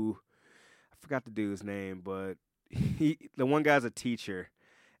who, I forgot the dude's name, but the one guy's a teacher,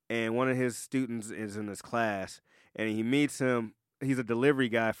 and one of his students is in his class, and he meets him. He's a delivery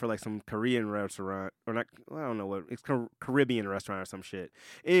guy for like some Korean restaurant, or not, I don't know what, it's Caribbean restaurant or some shit.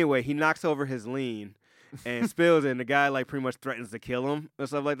 Anyway, he knocks over his lean and spills it, and the guy like pretty much threatens to kill him and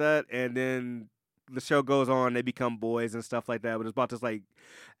stuff like that. And then the show goes on, they become boys and stuff like that. But it's about this like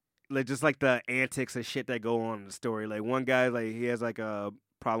just like the antics and shit that go on in the story. Like, one guy, like, he has like a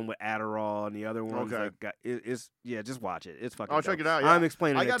problem with Adderall, and the other one's like, just watch it. It's fucking. I'll check it out. Yeah. I'm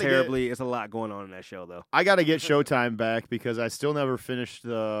explaining it terribly. It's a lot going on in that show, though. I got to get Showtime back because I still never finished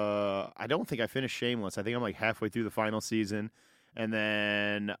I don't think I finished Shameless. I think I'm like halfway through the final season, and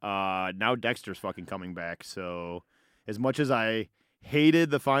then now Dexter's fucking coming back. So as much as I hated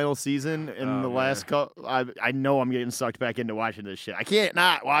the final season in the last couple, I know I'm getting sucked back into watching this shit. I can't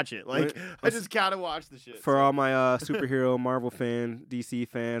not watch it. Like, I just gotta watch the shit. For all my superhero Marvel DC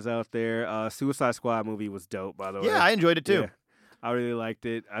fans out there, Suicide Squad movie was dope, by the way. Yeah, I enjoyed it too. Yeah, I really liked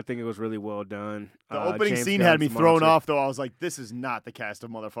it. I think it was really well done. The opening James scene Gunn's had me thrown Monster. off, though. I was like, this is not the cast of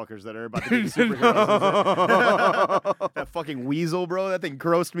motherfuckers that are about to be superheroes. That fucking weasel, bro. That thing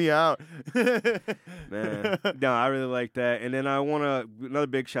grossed me out. Man, no, I really like that. And then I want another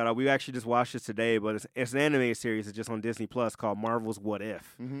big shout out. We actually just watched this today, but it's an anime series. It's just on Disney Plus called Marvel's What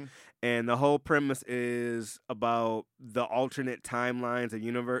If. Mm-hmm. And the whole premise is about the alternate timelines of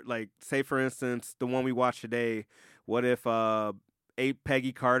universe. Like, say for instance, the one we watched today. What if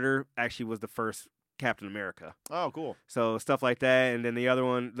Peggy Carter actually was the first Captain America? Oh, cool. So stuff like that. And then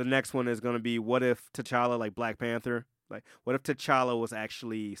the next one is going to be what if T'Challa, like Black Panther, like what if T'Challa was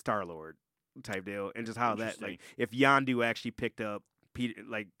actually Star-Lord type deal, and just how that, like, if Yondu actually picked up Peter,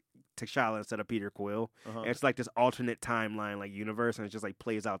 like T'Challa instead of Peter Quill. And it's like this alternate timeline, like universe, and it just like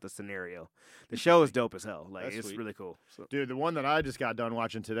plays out the scenario. The show is dope as hell. Like, That's it's sweet. really cool. So. Dude, the one that I just got done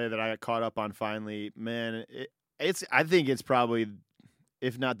watching today that I got caught up on finally, man, I think it's probably,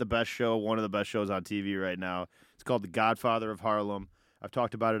 if not the best show, one of the best shows on TV right now. It's called The Godfather of Harlem. I've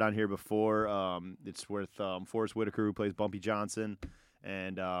talked about it on here before. It's with Forrest Whitaker, who plays Bumpy Johnson,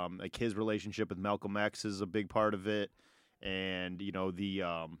 and like his relationship with Malcolm X is a big part of it. And you know,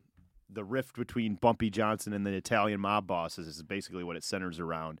 the rift between Bumpy Johnson and the Italian mob bosses is basically what it centers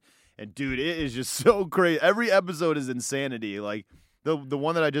around. And dude, it is just so crazy. Every episode is insanity. Like the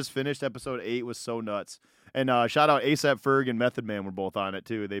one that I just finished, episode 8, was so nuts. And shout out A$AP Ferg and Method Man were both on it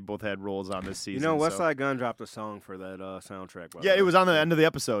too. They both had roles on this season. You know, Westside Gunn dropped a song for that soundtrack. Yeah, it was on the end of the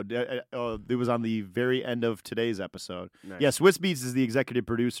episode. It was on the very end of today's episode. Nice. Yeah, Swiss Beats is the executive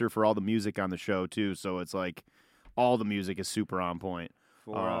producer for all the music on the show too. So it's like all the music is super on point.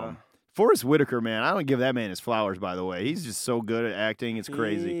 Forrest Whitaker, man, I don't give that man his flowers. By the way, he's just so good at acting. It's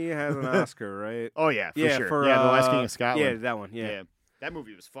crazy. He has an Oscar, right? Oh yeah, for sure. The Last King of Scotland. Yeah, that one. Yeah. That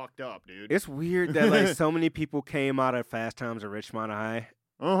movie was fucked up, dude. It's weird that like so many people came out of Fast Times at Ridgemont High.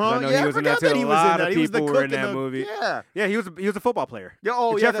 I know he was in that too. A lot of people were in that the movie. Yeah, he was a football player. Yeah,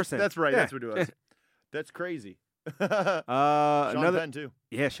 oh yeah, Jefferson. That's right. Yeah. That's what it was. That's crazy. Sean Penn too.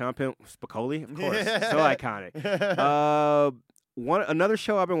 Yeah, Sean Penn, Spicoli, of course, so iconic. Another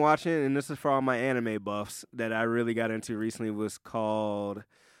show I've been watching, and this is for all my anime buffs that I really got into recently, was called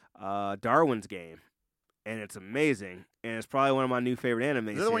Darwin's Game. And it's amazing, and it's probably one of my new favorite anime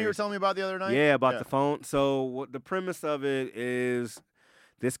series. Is that the one you were telling me about the other night? Yeah, about the phone. So the premise of it is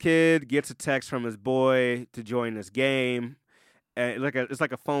this kid gets a text from his boy to join this game. And it's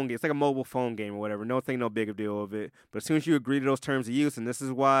like a phone game. It's like a mobile phone game or whatever. No big deal of it. But as soon as you agree to those terms of use, and this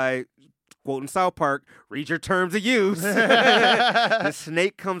is why, quoting South Park, read your terms of use. The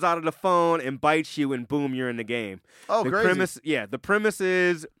snake comes out of the phone and bites you, and boom, you're in the game. Oh, crazy. The premise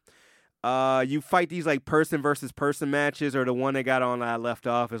is you fight these like person versus person matches, or the one they got on I left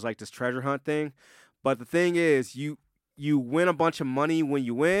off is like this treasure hunt thing. But the thing is, you win a bunch of money when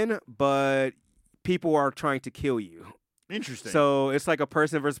you win, but people are trying to kill you. Interesting. So it's like a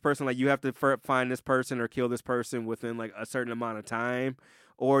person versus person. Like you have to find this person or kill this person within like a certain amount of time,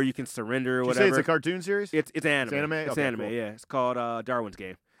 or you can surrender or whatever. You say it's a cartoon series? It's anime. It's anime? It's Okay, anime. cool. Yeah, it's called Darwin's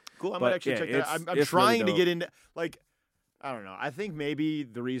Game. Cool. I might actually check that out. I'm trying to get into, like, I don't know. I think maybe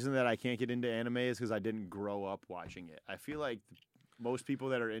the reason that I can't get into anime is because I didn't grow up watching it. I feel like most people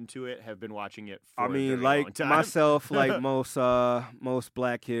that are into it have been watching it for I a mean, very long like time. myself, like most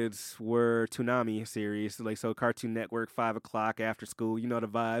black kids were Toonami series, like so Cartoon Network, 5 o'clock after school. You know the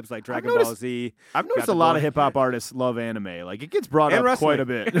vibes, like Dragon Ball Z. I've noticed a lot of hip hop artists love anime. Like it gets brought And up quite a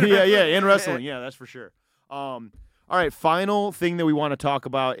wrestling. bit. yeah, and wrestling. Yeah, that's for sure. All right, final thing that we want to talk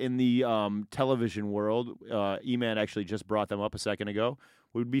about in the television world. E-Man actually just brought them up a second ago.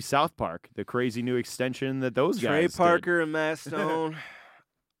 Would be South Park, the crazy new extension that those Trey guys Parker and Matt Stone.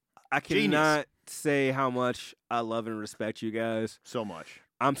 I Genius. cannot say how much I love and respect you guys. So much.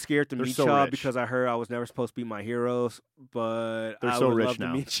 I'm scared to They're meet so y'all rich. because I heard I was never supposed to be my heroes, but They're I so would rich love now.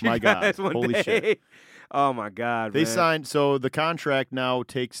 to meet you My God. guys one Holy day. shit. Oh my God, They man. signed, so the contract now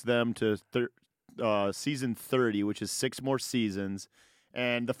takes them to season 30, which is 6 more seasons.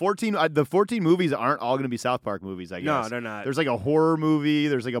 And the 14 movies aren't all going to be South Park movies, I guess. No, they're not. There's like a horror movie.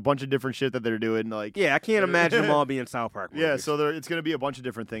 There's like a bunch of different shit that they're doing. Like, Yeah, I can't imagine them all being South Park movies. yeah, so it's going to be a bunch of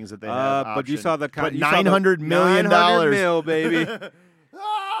different things that they have. But you optioned. saw the but you saw the $900 million, $900 mil, baby.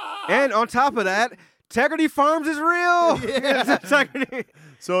 And on top of that, Integrity Farms is real. Integrity.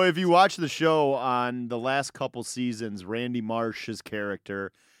 So if you watch the show on the last couple seasons, Randy Marsh's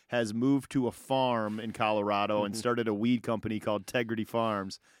character has moved to a farm in Colorado and started a weed company called Integrity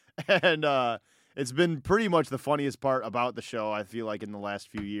Farms. And it's been pretty much the funniest part about the show, I feel like, in the last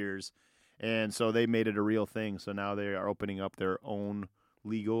few years. And so they made it a real thing. So now they are opening up their own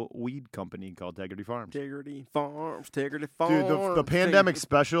legal weed company called Integrity Farms. Integrity Farms, Integrity Farms. Dude, the pandemic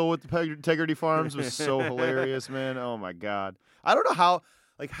special with the Integrity Farms was so hilarious, man. Oh, my God. I don't know how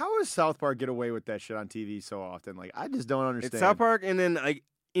does South Park get away with that shit on TV so often? Like, I just don't understand. It's South Park and then like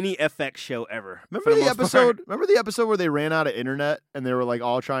any FX show ever. Remember the episode? Remember the episode where they ran out of internet and they were like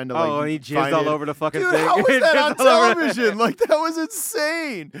all trying to like. Oh, and he jizzed find all it? over the fucking Dude, thing. how was that on Jizzed all over- television? Like that was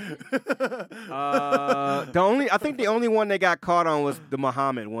insane. I think the only one they got caught on was the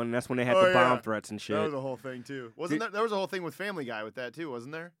Muhammad one. That's when they had the bomb threats and shit. That was a whole thing too. Wasn't there was a whole thing with Family Guy with that too?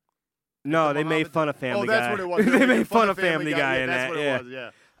 Wasn't there? No, they made fun of Family Guy. Oh, that's what it was. They were made making fun of Family Guy in that's that. what it Yeah. was. Yeah.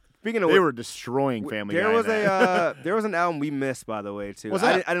 Speaking of they which, were destroying Family there Guy. was in that. there was an album we missed, by the way, too. What's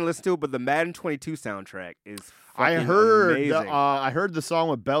I that? didn't listen to it, but the Madden 22 soundtrack is I fucking heard amazing. I heard the song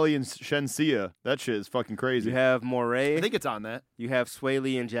with Belly and Shensia. That shit is fucking crazy. You have Moray. I think it's on that. You have Sway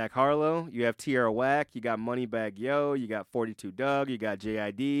Lee and Jack Harlow. You have Tierra Whack. You got Moneybag Yo. You got 42 Doug. You got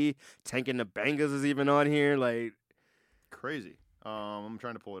JID. Tanking the Bangers is even on here. Like Crazy. I'm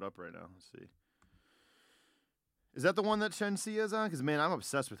trying to pull it up right now. Let's see. Is that the one that Shensia is on? Because, man, I'm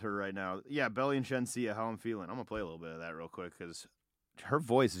obsessed with her right now. Yeah, Belly and Shensia, How I'm Feeling. I'm going to play a little bit of that real quick because her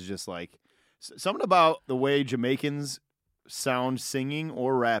voice is just like something about the way Jamaicans sound singing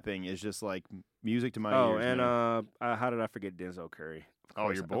or rapping is just like music to my ears. and man. how did I forget Denzel Curry?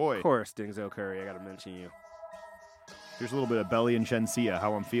 Oh, your boy. Of course, Denzel Curry. I got to mention you. Here's a little bit of Belly and Shensia,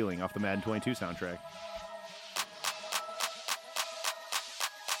 How I'm Feeling, off the Madden 22 soundtrack.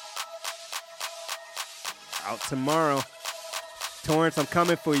 Out tomorrow. Torrance, I'm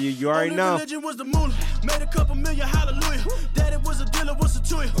coming for you. You already Only know. religion was the moolah. Made a couple million, hallelujah. Daddy was a dealer, what's a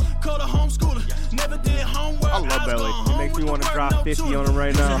to you? Called a homeschooler. Never did homework. I love Belly. It makes me want to drop 50 on him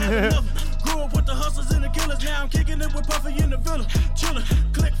right now. Grew up with the hustlers and the killers. Now I'm kicking it with Puffy in the villa.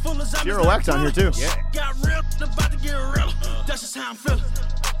 Chillin'. Click full of zombies. Tierra Whack's on here too. Yeah. Got real, about to get real. That's just how I'm feeling.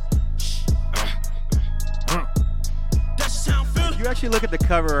 That's just how I'm feeling. If you actually look at the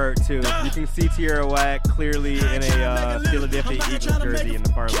cover art too, you can see Tierra Whack clearly in a Philadelphia Eagles jersey in the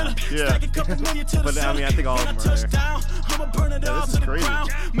far left. Yeah. But I mean, I think all of them are there. Yeah, this is crazy.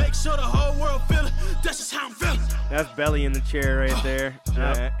 Make sure the whole world feel it. That's just how I'm feeling. That's Belly in the chair right there.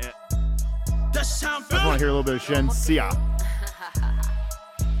 Yep. That's just how I'm I just feeling. want to hear a little bit of Shensia.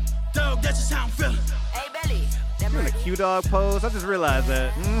 Dog, that's just how I'm feeling. Hey, Belly. You in the Q-Dog pose? I just realized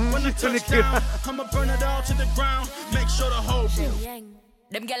that. When I touch down, I'ma burn it all to the ground. Make sure the whole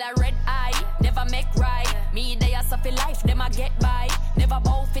Them gyal a red eye, never make right. Me they a suffer life, them a get by. Never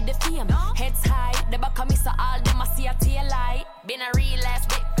bow for the fame, heads high. They back a miss all, them a see a tail light. Been a real ass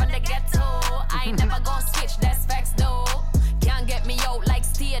bit from the ghetto. I ain't never gon' switch, that's facts though. Can't get me out like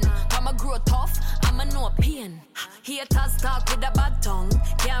Stain. I'ma grow tough, I'ma know pain. Haters talk with a bad tongue.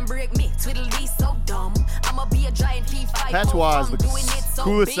 Can't break me, twiddle these so dumb. I'ma be a giant P5. Patois is the doing it so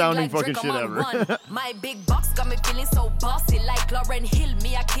coolest big sounding like fucking Drake, shit I'm on ever. one. My big box got me feeling so bossy like Lauren Hill.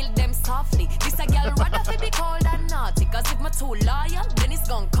 Me, I kill them softly. This a girl rather fi be cold and naughty. Cause if me too loyal, then it's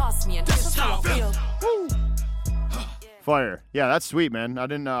gonna cost me. And that's just how I feel. Fire. Yeah, that's sweet, man. I'm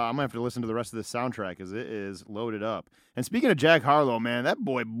gonna have to listen to the rest of this soundtrack because it is loaded up. And speaking of Jack Harlow, man, that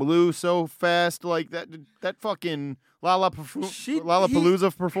boy blew so fast. Like that fucking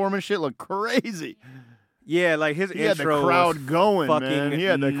Lollapalooza performance shit looked crazy. Yeah, like his he had the intro crowd was going, fucking man. He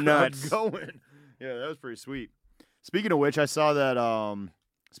had the nuts. crowd going. Yeah, that was pretty sweet. Speaking of which, I saw that.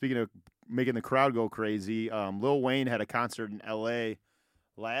 Speaking of making the crowd go crazy, Lil Wayne had a concert in L.A.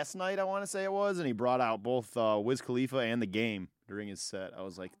 last night, I want to say it was, and he brought out both Wiz Khalifa and The Game during his set. I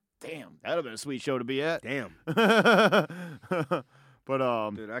was like, damn, that'd have been a sweet show to be at. Damn. But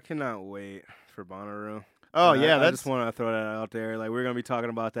dude, I cannot wait for Bonnaroo. Oh, And yeah, I that's- just want to throw that out there. Like, we're gonna be talking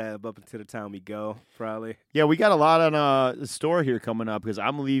about that up until the time we go, probably. Yeah, we got a lot on the store here coming up because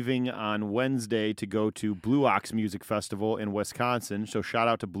I'm leaving on Wednesday to go to Blue Ox Music Festival in Wisconsin. So shout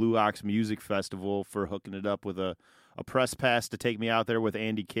out to Blue Ox Music Festival for hooking it up with a press pass to take me out there with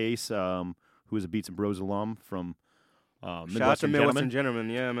Andy Case, who is a Beats and Bros alum from Shout out to Midwestern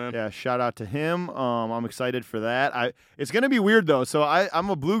Gentlemen, yeah, man. Yeah, shout out to him. I'm excited for that. It's gonna be weird though. So I'm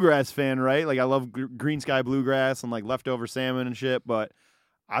a bluegrass fan, right? Like I love Green Sky Bluegrass and like Leftover Salmon and shit. But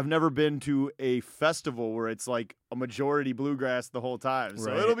I've never been to a festival where it's like a majority bluegrass the whole time. So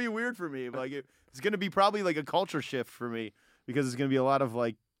Right. it'll be weird for me. Like it's gonna be probably like a culture shift for me because it's gonna be a lot of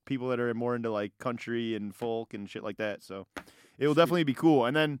like people that are more into like country and folk and shit like that. So it will definitely be cool.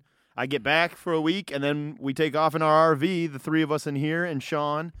 And then I get back for a week, and then we take off in our RV, the three of us in here, and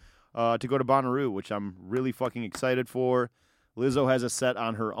Sean, to go to Bonnaroo, which I'm really fucking excited for. Lizzo has a set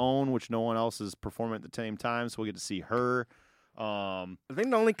on her own, which no one else is performing at the same time, so we'll get to see her. I think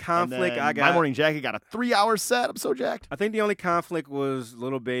the only conflict I got... My Morning Jacket got a 3-hour set. I'm so jacked. I think the only conflict was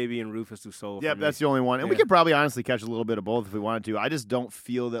Little Baby and Rufus Du Sol. Yep, that's the only one. And we could probably honestly catch a little bit of both if we wanted to. I just don't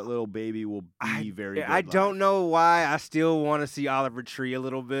feel that Little Baby will be very good. I don't know why I still want to see Oliver Tree a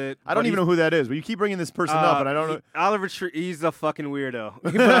little bit. I don't even know who that is, but you keep bringing this person up, and I don't know. Oliver Tree, he's a fucking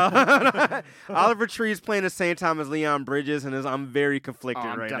weirdo. Oliver Tree is playing the same time as Leon Bridges, and I'm very conflicted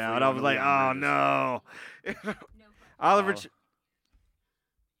I'm right definitely now. And I was going like, to oh no. Oliver Tree.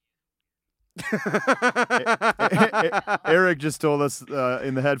 Eric just told us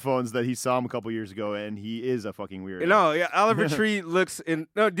in the headphones that he saw him a couple years ago, and he is a fucking weirdo. No, yeah, Oliver Tree looks in.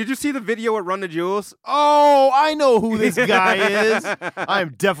 No, did you see the video at Run the Jewels? Oh, I know who this guy is. I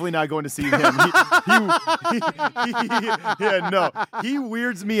am definitely not going to see him. He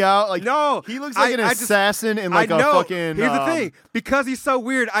weirds me out. Like, no, he looks like an assassin in like a fucking. Here's the thing, because he's so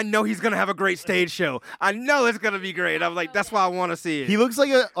weird, I know he's gonna have a great stage show. I know it's gonna be great. I'm like, that's why I want to see it. He looks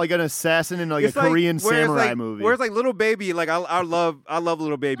like an assassin in like a Korean samurai movie. Whereas like Little Baby, like I love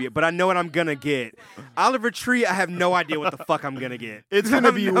Little Baby, but I know what I'm gonna get. Oliver Tree, I have no idea what the fuck I'm gonna get. It's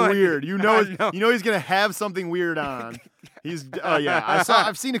gonna be weird. You know he's gonna have something weird on. He's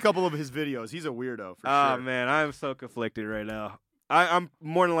I've seen a couple of his videos. He's a weirdo for sure. Oh man, I'm so conflicted right now. I'm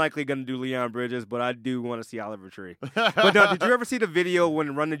more than likely gonna do Leon Bridges, but I do want to see Oliver Tree. But no, did you ever see the video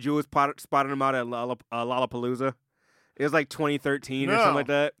when Run the Jewels spotted him out at Lollapalooza? It was like 2013 or something like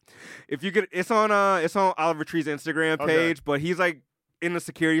that. If you could, it's on Oliver Tree's Instagram page, but he's like in the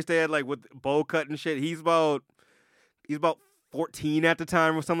security stand, like with bowl cut and shit. He's about 14 at the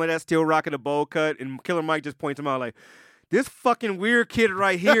time or something like that, still rocking a bowl cut. And Killer Mike just points him out like, this fucking weird kid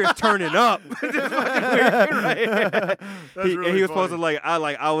right here is turning up. This fucking weird kid right here. He was supposed to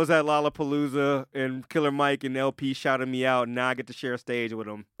I was at Lollapalooza and Killer Mike and LP shouted me out, and now I get to share a stage with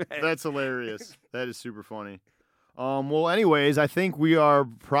him. That's hilarious. That is super funny. Well, anyways, I think we are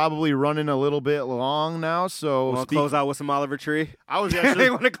probably running a little bit long now, so want to close out with some Oliver Tree? I was actually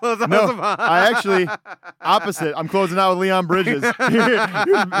want to close out with some. I actually opposite. I'm closing out with Leon Bridges.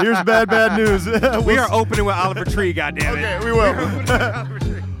 Here's bad news. We are opening with Oliver Tree. Goddamn it. Okay, we will.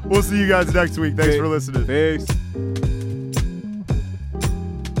 We'll see you guys next week. Thanks for listening. Peace.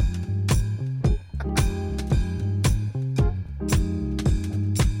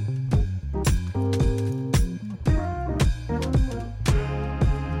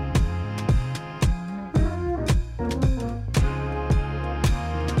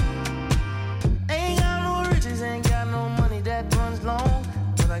 Ain't got no riches, ain't got no money that runs long,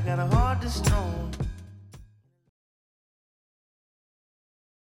 but I got a heart that's strong.